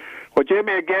 Well,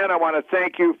 Jimmy, again, I want to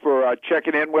thank you for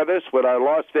checking in with us with our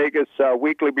Las Vegas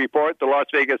weekly report. The Las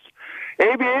Vegas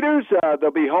Aviators,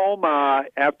 they'll be home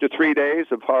after 3 days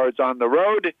of Hearts on the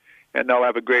road, and they'll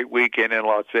have a great weekend in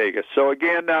Las Vegas. So,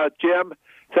 again, Jim,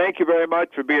 thank you very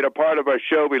much for being a part of our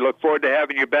show. We look forward to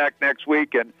having you back next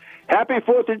week, and happy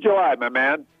 4th of July, my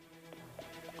man.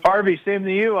 Harvey, same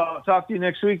to you. I'll talk to you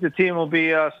next week. The team will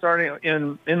be starting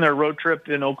in their road trip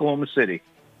in Oklahoma City.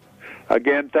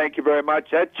 Again, thank you very much.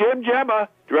 That's Jim Gemma,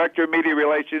 Director of Media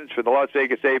Relations for the Las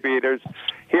Vegas Aviators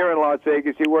here in Las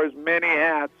Vegas. He wears many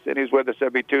hats, and he's with us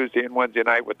every Tuesday and Wednesday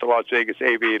night with the Las Vegas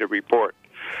Aviator Report.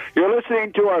 You're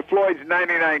listening to our Floyd's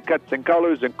 99 Cuts and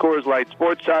Colors and Coors Light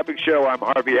Sports Topic Show. I'm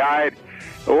Harvey Hyde.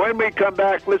 When we come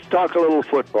back, let's talk a little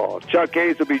football. Chuck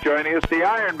Hayes will be joining us, the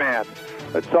Iron Man.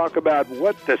 Let's talk about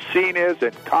what the scene is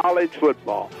in college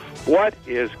football. What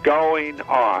is going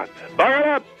on? Buckle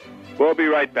up. We'll be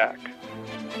right back.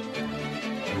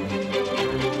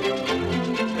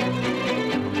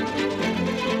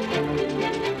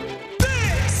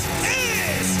 This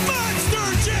is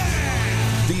Monster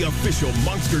Jam! The official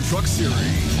Monster Truck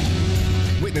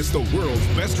Series. Witness the world's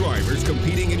best drivers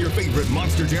competing in your favorite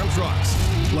Monster Jam trucks,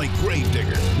 like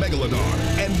Gravedigger, Megalodon,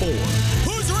 and more.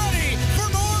 Who's ready for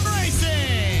more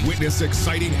racing? Witness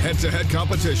exciting head-to-head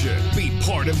competition. Be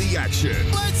part of the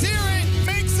action. Let's hear it!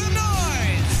 Make some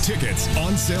noise! Tickets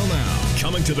on sale now.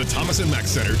 Coming to the Thomas & Mack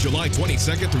Center July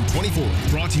 22nd through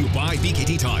 24th. Brought to you by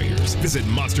BKT Tires. Visit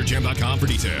monsterjam.com for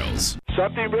details.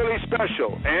 Something really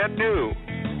special and new.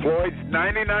 Floyd's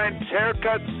 99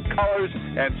 haircuts, colors,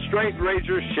 and straight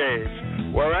razor shaves.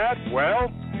 Where at?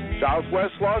 Well,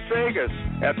 Southwest Las Vegas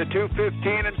at the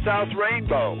 215 and South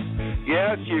Rainbow.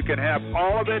 Yes, you can have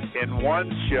all of it in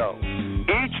one show.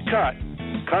 Each cut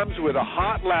comes with a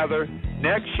hot lather,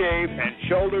 neck shave, and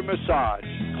shoulder massage.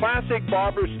 Classic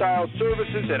barber-style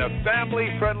services in a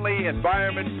family-friendly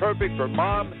environment perfect for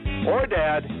mom or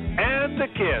dad and the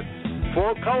kids.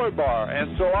 Full color bar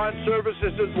and salon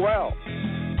services as well.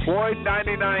 Floyd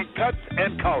 99 Cuts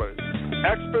and Colors.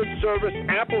 Expert service,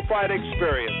 amplified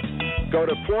experience. Go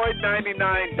to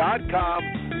Floyd99.com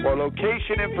for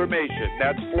location information.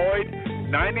 That's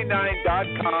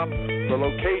Floyd99.com for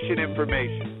location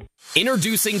information.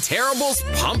 Introducing Terrible's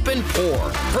Pump and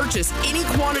Pour. Purchase any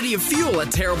quantity of fuel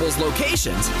at Terrible's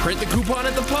locations, print the coupon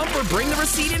at the pump, or bring the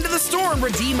receipt into the store and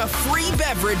redeem a free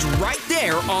beverage right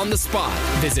there on the spot.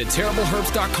 Visit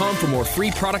TerribleHerbs.com for more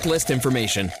free product list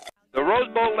information. The Rose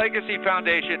Bowl Legacy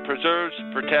Foundation preserves,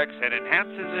 protects, and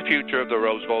enhances the future of the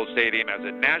Rose Bowl Stadium as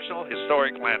a National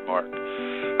Historic Landmark.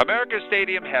 America's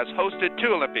Stadium has hosted 2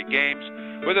 Olympic Games,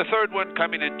 with a 3rd one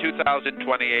coming in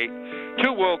 2028,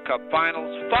 2 World Cup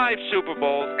Finals, 5 Super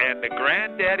Bowls, and the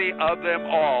granddaddy of them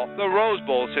all, the Rose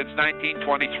Bowl since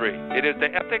 1923. It is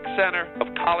the epic center of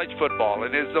college football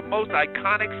and is the most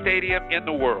iconic stadium in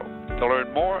the world. To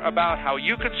learn more about how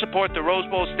you can support the Rose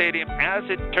Bowl Stadium as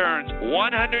it turns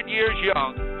 100 years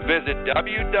young, visit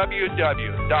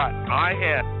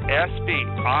www.inspire,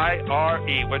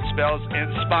 which spells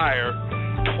inspire,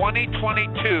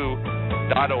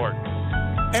 2022.org.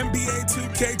 NBA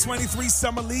 2K23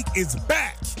 Summer League is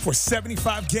back for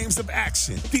 75 games of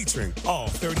action featuring all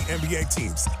 30 NBA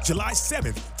teams. July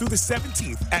 7th through the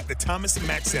 17th at the Thomas &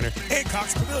 Mack Center and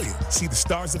Cox Pavilion. See the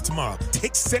stars of tomorrow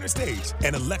take center stage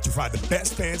and electrify the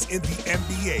best fans in the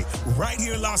NBA right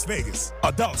here in Las Vegas.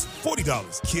 Adults,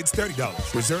 $40. Kids,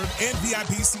 $30. Reserve and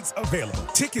VIP seats available.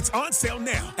 Tickets on sale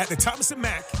now at the Thomas &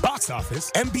 Mack box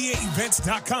office,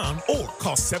 NBAEvents.com, or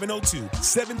call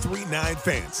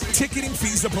 702-739-FANS. Ticketing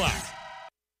fees apply.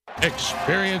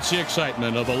 Experience the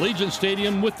excitement of Allegiant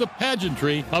Stadium with the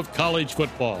pageantry of college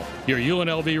football. Your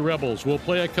UNLV Rebels will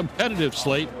play a competitive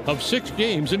slate of 6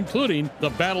 games, including the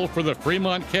battle for the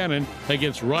Fremont Cannon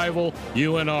against rival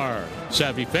UNR.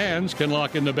 Savvy fans can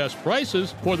lock in the best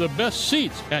prices for the best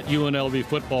seats at UNLV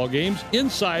football games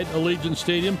inside Allegiant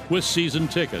Stadium with season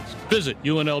tickets. Visit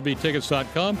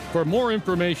UNLVtickets.com for more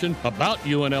information about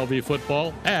UNLV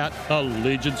football at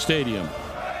Allegiant Stadium.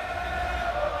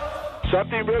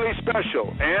 Something really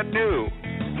special and new.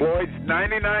 Floyd's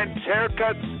 99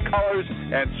 haircuts, colors,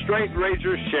 and straight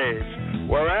razor shaves.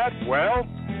 We're at, well,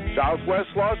 Southwest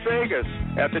Las Vegas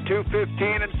at the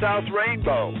 215 and South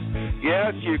Rainbow.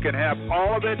 Yes, you can have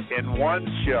all of it in one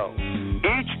show.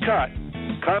 Each cut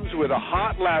comes with a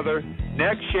hot lather,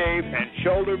 neck shave, and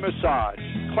shoulder massage.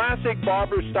 Classic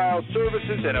barber-style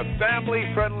services in a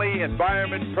family-friendly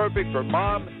environment perfect for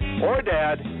mom or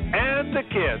dad and the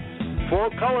kids.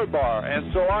 Full color bar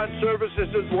and salon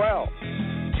services as well.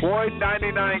 Floyd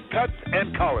 99 cuts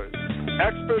and colors.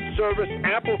 Expert service,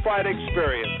 amplified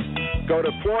experience. Go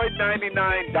to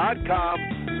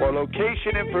Floyd99.com for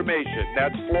location information.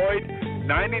 That's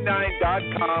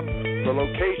Floyd99.com for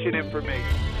location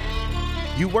information.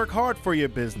 You work hard for your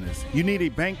business. You need a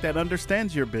bank that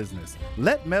understands your business.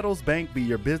 Let Metals Bank be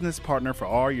your business partner for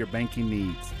all your banking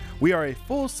needs. We are a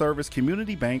full-service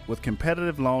community bank with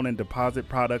competitive loan and deposit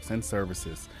products and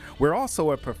services. We're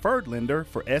also a preferred lender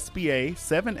for SBA,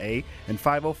 7A, and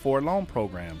 504 loan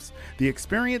programs. The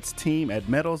experienced team at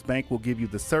Metals Bank will give you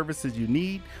the services you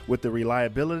need with the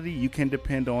reliability you can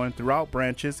depend on throughout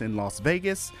branches in Las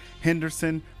Vegas,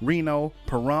 Henderson, Reno,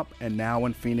 Pahrump, and now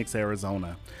in Phoenix,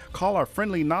 Arizona. Call our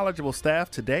friendly, knowledgeable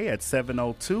staff today at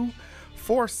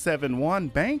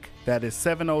 702-471-BANK, that is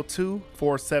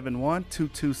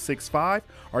 702-471-2265,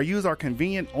 or use our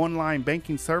convenient online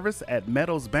banking service at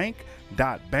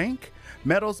metalsbank.bank.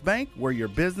 Metals Bank, where your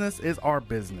business is our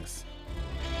business.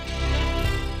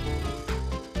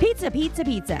 Pizza, pizza,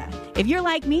 pizza. If you're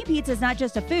like me, pizza's not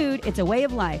just a food, it's a way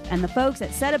of life, and the folks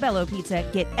at Settebello Pizza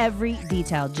get every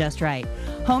detail just right.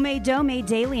 Homemade dough made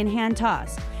daily and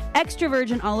hand-tossed. Extra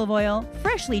virgin olive oil,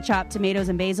 freshly chopped tomatoes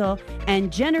and basil,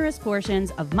 and generous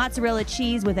portions of mozzarella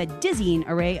cheese with a dizzying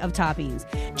array of toppings.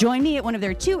 Join me at one of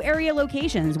their 2 area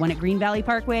locations, one at Green Valley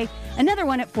Parkway, another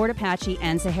one at Fort Apache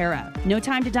and Sahara. No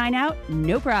time to dine out?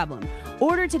 No problem.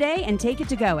 Order today and take it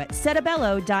to go at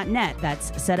settebello.net.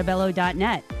 That's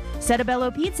settebello.net.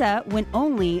 Settebello Pizza, when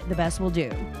only the best will do.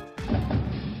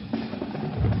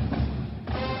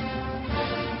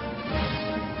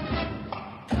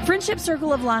 Friendship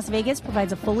Circle of Las Vegas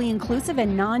provides a fully inclusive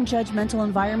and non-judgmental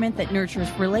environment that nurtures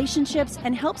relationships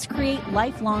and helps create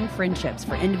lifelong friendships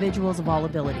for individuals of all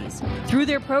abilities. Through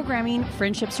their programming,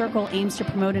 Friendship Circle aims to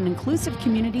promote an inclusive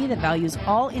community that values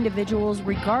all individuals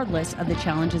regardless of the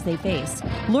challenges they face.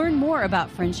 Learn more about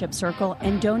Friendship Circle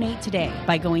and donate today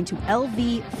by going to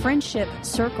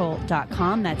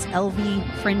lvfriendshipcircle.com. That's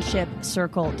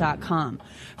lvfriendshipcircle.com.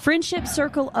 Friendship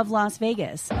Circle of Las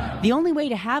Vegas. The only way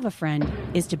to have a friend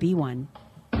is to be one.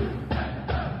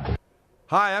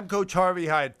 Hi, I'm Coach Harvey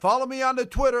Hyde. Follow me on the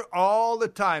Twitter all the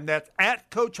time. That's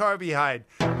at Coach Harvey Hyde.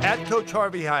 At Coach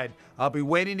Harvey Hyde. I'll be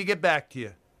waiting to get back to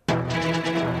you.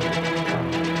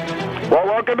 Well,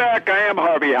 welcome back. I am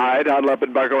Harvey Hyde. Huddle up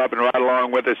and buckle up and ride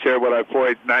along with us here with our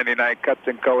Floyd 99 Cuts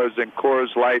and Colors and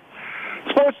Coors Light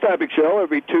sports topic show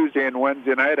every Tuesday and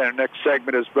Wednesday night. Our next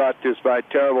segment is brought to us by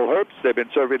Terrible Herbs. They've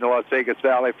been serving the Las Vegas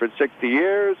Valley for 60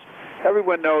 years.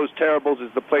 Everyone knows Terribles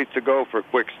is the place to go for a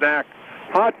quick snack,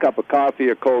 hot cup of coffee,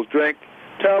 or cold drink.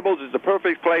 Terribles is the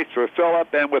perfect place for a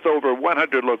fill-up, and with over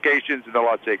 100 locations in the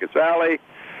Las Vegas Valley,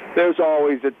 there's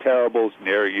always a Terribles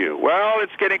near you. Well,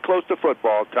 it's getting close to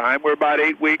football time. We're about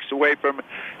 8 weeks away from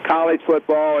college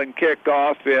football and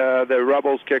kickoff. The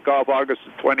Rebels kick off August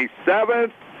the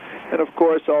 27th. And, of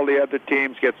course, all the other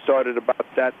teams get started about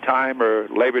that time or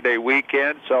Labor Day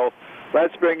weekend. So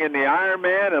let's bring in the Iron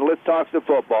Man and let's talk some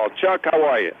football. Chuck, how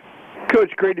are you?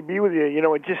 Coach, great to be with you. You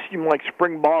know, it just seemed like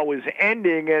spring ball was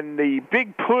ending, and the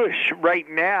big push right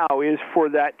now is for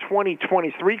that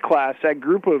 2023 class, that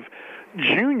group of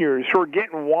juniors who are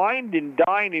getting wined and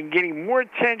dined and getting more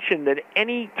attention than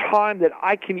any time that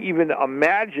I can even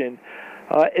imagine.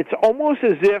 It's almost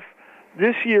as if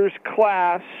this year's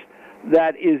class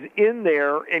that is in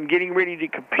there and getting ready to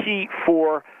compete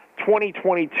for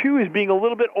 2022 is being a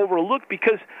little bit overlooked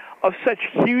because of such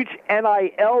huge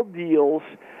NIL deals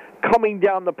coming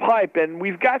down the pipe. And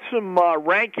we've got some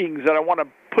rankings that I want to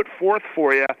put forth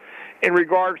for you in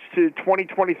regards to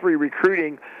 2023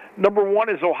 recruiting. Number 1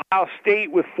 is Ohio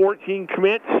State with 14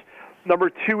 commits.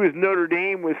 Number 2 is Notre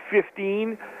Dame with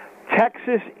 15.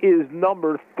 Texas is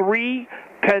number 3.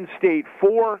 Penn State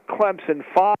 4. Clemson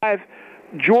 5.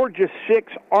 Georgia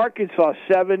 6. Arkansas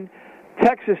 7.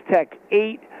 Texas Tech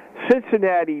 8.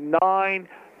 Cincinnati 9.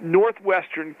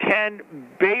 Northwestern 10.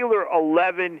 Baylor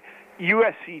 11.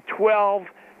 USC 12,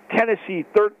 Tennessee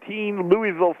 13,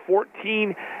 Louisville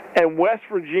 14, and West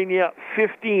Virginia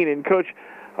 15. And, Coach,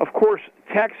 of course,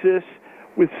 Texas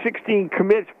with 16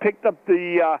 commits picked up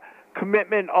the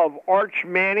commitment of Arch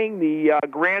Manning, the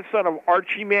grandson of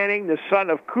Archie Manning, the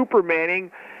son of Cooper Manning,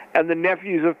 and the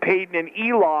nephews of Peyton and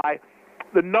Eli.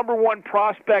 The number 1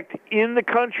 prospect in the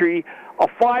country, a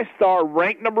 5-star,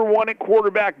 ranked number 1 at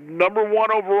quarterback, number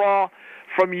 1 overall.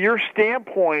 From your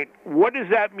standpoint, what does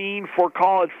that mean for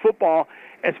college football,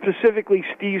 and specifically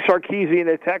Steve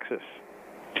Sarkisian at Texas?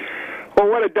 Well,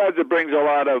 what it does, it brings a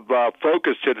lot of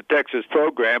focus to the Texas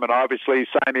program, and obviously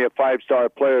signing a 5-star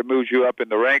player moves you up in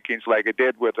the rankings like it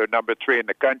did with our number 3 in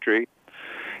the country.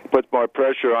 It puts more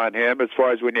pressure on him. As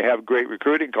far as when you have great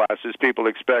recruiting classes, people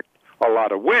expect a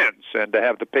lot of wins, and to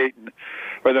have the Peyton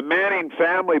or the Manning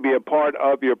family be a part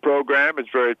of your program is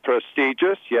very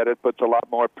prestigious, yet it puts a lot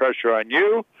more pressure on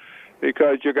you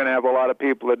because you're going to have a lot of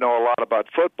people that know a lot about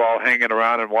football hanging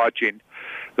around and watching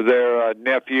their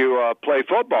nephew play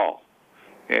football.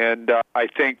 And I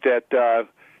think that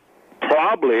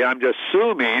probably, I'm just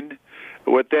assuming,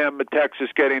 with them, Texas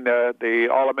getting the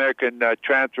All-American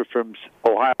transfer from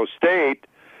Ohio State,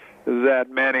 that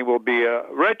Manning will be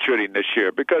redshirting this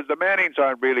year because the Mannings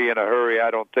aren't really in a hurry, I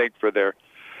don't think, for their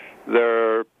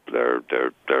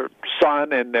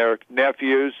son and their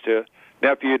nephew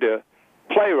to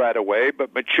play right away,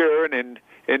 but mature and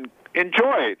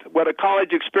enjoy what a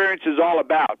college experience is all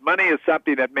about. Money is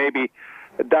something that maybe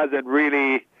doesn't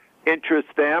really interest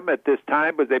them at this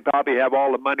time, but they probably have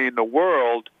all the money in the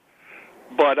world.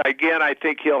 But again, I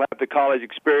think he'll have the college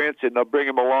experience, and they'll bring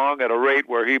him along at a rate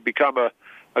where he become a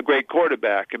great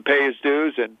quarterback and pay his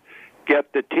dues and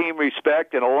get the team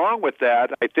respect. And along with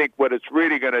that, I think what it's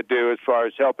really going to do as far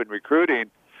as helping recruiting,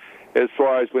 as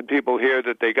far as when people hear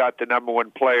that they got the number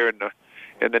 1 player in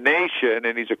the nation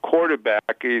and he's a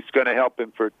quarterback, he's going to help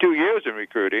him for 2 years in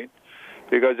recruiting,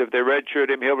 because if they redshirt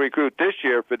him, he'll recruit this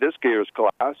year for this year's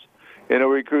class, and he'll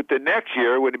recruit the next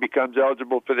year when he becomes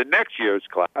eligible for the next year's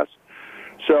class.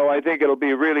 So I think it'll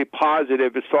be really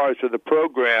positive as far as for the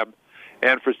program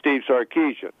and for Steve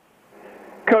Sarkisian.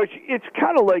 Coach, it's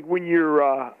kind of like when you're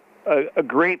a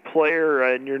great player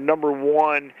and you're number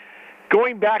 1,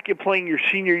 going back and playing your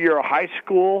senior year of high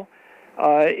school,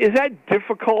 is that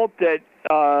difficult, that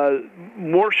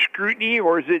more scrutiny,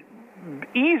 or is it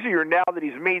easier now that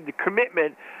he's made the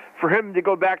commitment for him to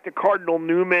go back to Cardinal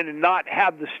Newman and not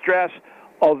have the stress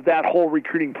of that whole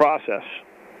recruiting process?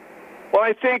 Well,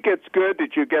 I think it's good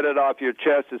that you get it off your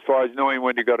chest as far as knowing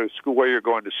when you go to school, where you're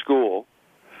going to school.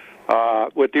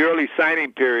 With the early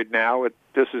signing period now,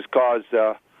 this has caused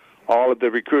all of the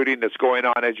recruiting that's going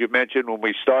on, as you mentioned when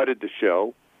we started the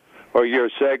show, or your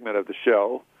segment of the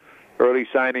show. Early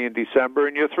signing in December,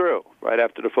 and you're through right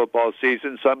after the football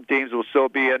season. Some teams will still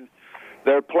be in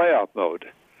their playoff mode,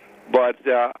 but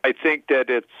I think that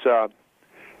it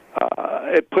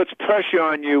puts pressure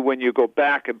on you when you go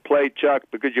back and play, Chuck,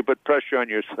 because you put pressure on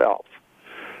yourself.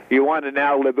 You want to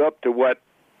now live up to what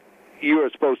you are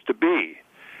supposed to be,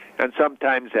 and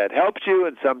sometimes that helps you,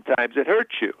 and sometimes it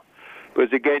hurts you,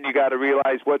 because again, you got to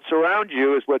realize what surrounds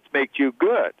you is what makes you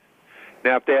good.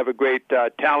 Now, if they have a great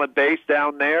talent base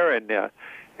down there, and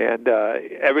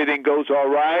everything goes all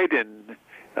right, and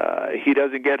he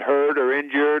doesn't get hurt or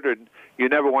injured, and you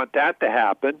never want that to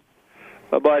happen.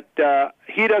 But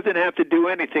he doesn't have to do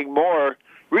anything more.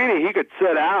 Really, he could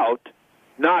sit out,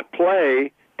 not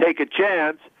play, take a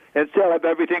chance, and still have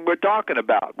everything we're talking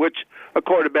about, which a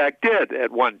quarterback did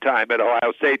at one time at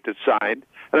Ohio State that signed.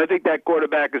 And I think that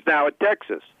quarterback is now at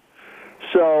Texas.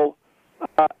 So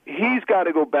he's got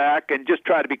to go back and just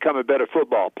try to become a better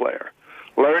football player.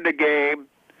 Learn the game,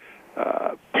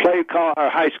 play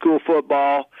high school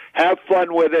football, have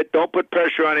fun with it, don't put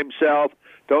pressure on himself,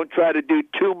 don't try to do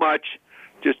too much,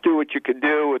 just do what you can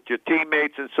do with your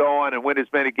teammates and so on and win as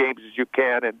many games as you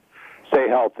can and stay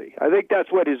healthy. I think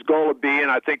that's what his goal will be, and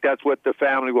I think that's what the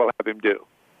family will have him do.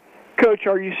 Coach,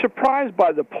 are you surprised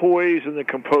by the poise and the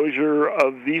composure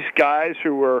of these guys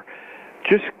who are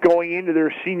just going into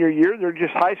their senior year? They're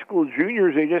just high school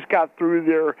juniors. They just got through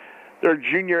their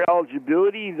junior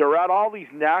eligibility. They're at all these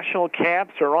national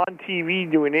camps or on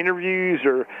TV doing interviews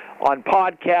or on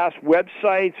podcasts,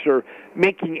 websites, or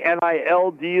making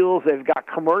NIL deals. They've got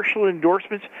commercial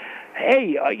endorsements.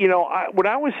 Hey, when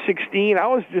I was 16, I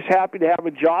was just happy to have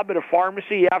a job at a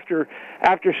pharmacy after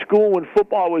school when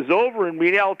football was over and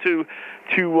being able to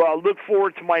look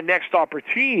forward to my next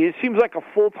opportunity. It seems like a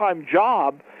full-time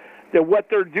job than what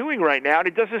they're doing right now, and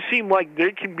it doesn't seem like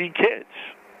they can be kids.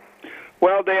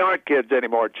 Well, they aren't kids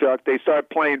anymore, Chuck. They start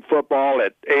playing football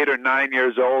at 8 or 9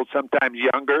 years old, sometimes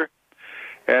younger,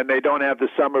 and they don't have the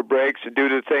summer breaks and do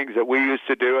the things that we used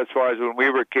to do as far as when we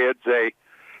were kids. They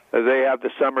have the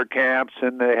summer camps,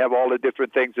 and they have all the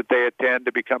different things that they attend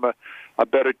to become a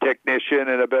better technician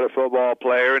and a better football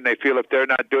player, and they feel if they're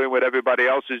not doing what everybody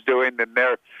else is doing, then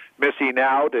they're missing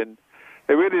out, and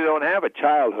they really don't have a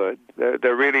childhood.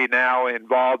 They're really now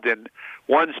involved in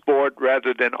one sport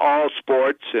rather than all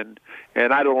sports, and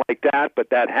I don't like that, but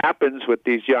that happens with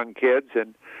these young kids,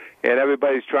 and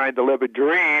everybody's trying to live a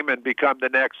dream and become the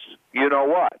next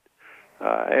you-know-what,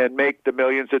 and make the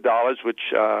millions of dollars which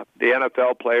the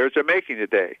NFL players are making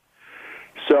today.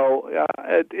 So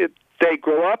they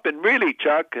grow up, and really,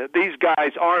 Chuck, these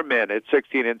guys are men at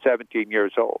 16 and 17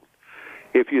 years old.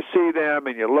 If you see them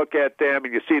and you look at them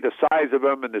and you see the size of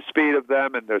them and the speed of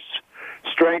them and the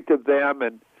strength of them,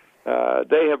 and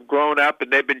they have grown up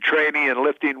and they've been training and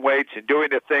lifting weights and doing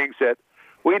the things that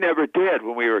we never did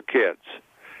when we were kids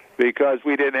because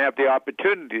we didn't have the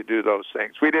opportunity to do those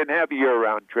things. We didn't have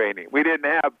year-round training. We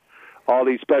didn't have all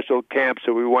these special camps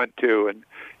that we went to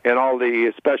and all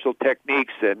the special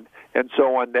techniques and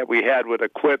so on that we had with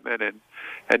equipment.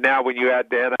 And now when you add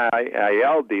the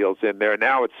NIL deals in there,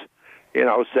 now it's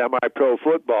semi-pro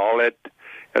football at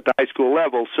the high school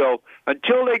level. So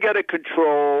until they get a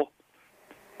control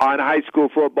on high school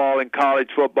football and college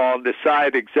football and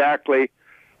decide exactly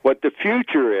what the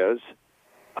future is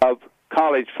of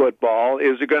college football,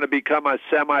 is it going to become a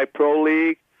semi-pro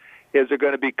league? Is it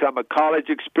going to become a college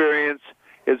experience?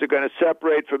 Is it going to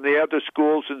separate from the other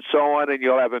schools and so on, and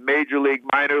you'll have a major league,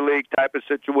 minor league type of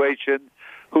situation?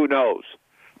 Who knows?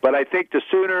 But I think the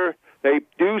sooner they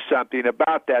do something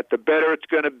about that, the better it's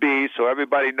going to be, so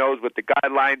everybody knows what the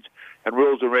guidelines and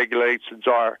rules and regulations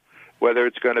are, whether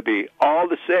it's going to be all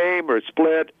the same or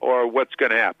split or what's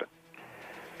going to happen.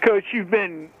 Coach, you've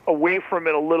been away from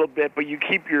it a little bit, but you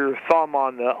keep your thumb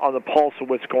on the pulse of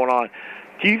what's going on.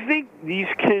 Do you think these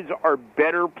kids are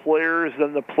better players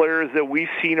than the players that we've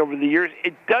seen over the years?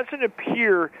 It doesn't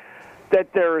appear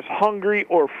that they're as hungry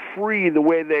or free the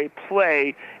way they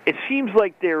play. It seems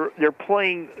like they're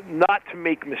playing not to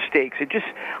make mistakes.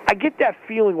 I get that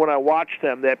feeling when I watch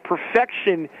them that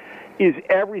perfection is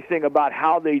everything about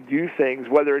how they do things,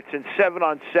 whether it's in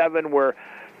 7-on-7 where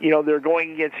they're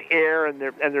going against air and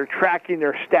they're tracking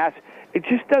their stats. It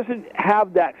just doesn't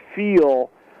have that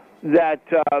feel that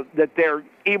they're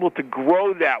able to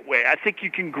grow that way. I think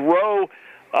you can grow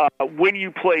when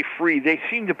you play free. They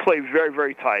seem to play very,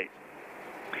 very tight.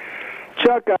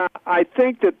 Chuck, I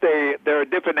think that they're a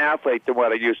different athlete than what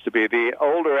they used to be. The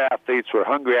older athletes were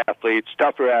hungry athletes,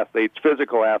 tougher athletes,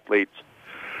 physical athletes,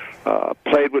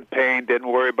 played with pain, didn't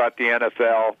worry about the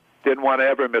NFL, didn't want to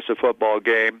ever miss a football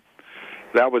game.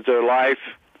 That was their life.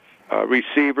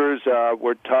 Receivers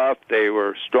were tough. They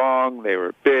were strong. They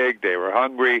were big. They were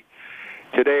hungry.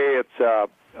 Today it's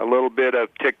a little bit of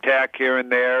tic-tac here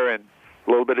and there and a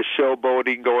little bit of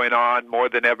showboating going on more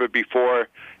than ever before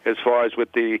as far as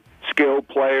with the skilled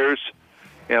players,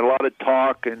 and a lot of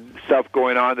talk and stuff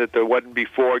going on that there wasn't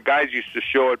before. Guys used to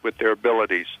show it with their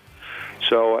abilities.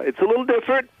 So it's a little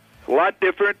different, a lot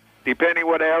different. Depending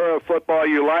what era of football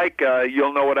you like,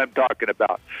 you'll know what I'm talking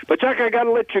about. But, Chuck, I got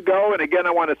to let you go. And, again,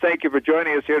 I want to thank you for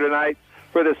joining us here tonight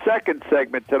for the second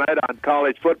segment tonight on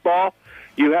college football.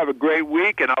 You have a great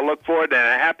week, and I'll look forward to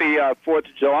a happy 4th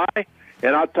of July.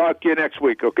 And I'll talk to you next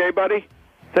week. Okay, buddy?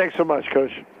 Thanks so much,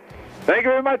 Coach. Thank you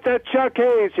very much. That's Chuck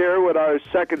Hayes here with our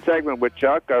second segment with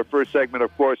Chuck. Our first segment,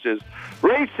 of course, is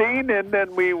racing, and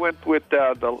then we went with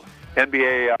the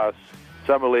NBA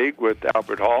Summer League with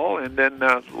Albert Hall, and then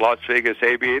Las Vegas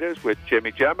Aviators with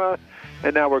Jimmy Gemma,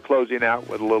 and now we're closing out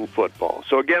with a little football.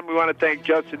 So again, we want to thank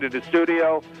Justin in the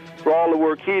studio, for all the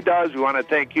work he does. We want to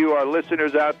thank you, our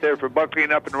listeners out there, for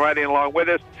buckling up and riding along with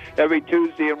us every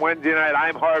Tuesday and Wednesday night.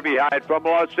 I'm Harvey Hyde from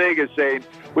Las Vegas saying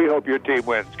we hope your team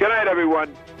wins. Good night,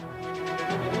 everyone.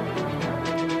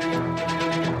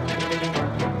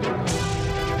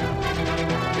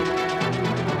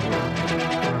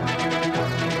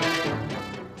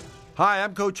 Hi,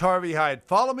 I'm Coach Harvey Hyde.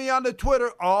 Follow me on the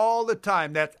Twitter all the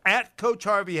time. That's at Coach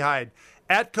Harvey Hyde.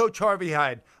 At Coach Harvey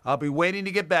Hyde. I'll be waiting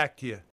to get back to you.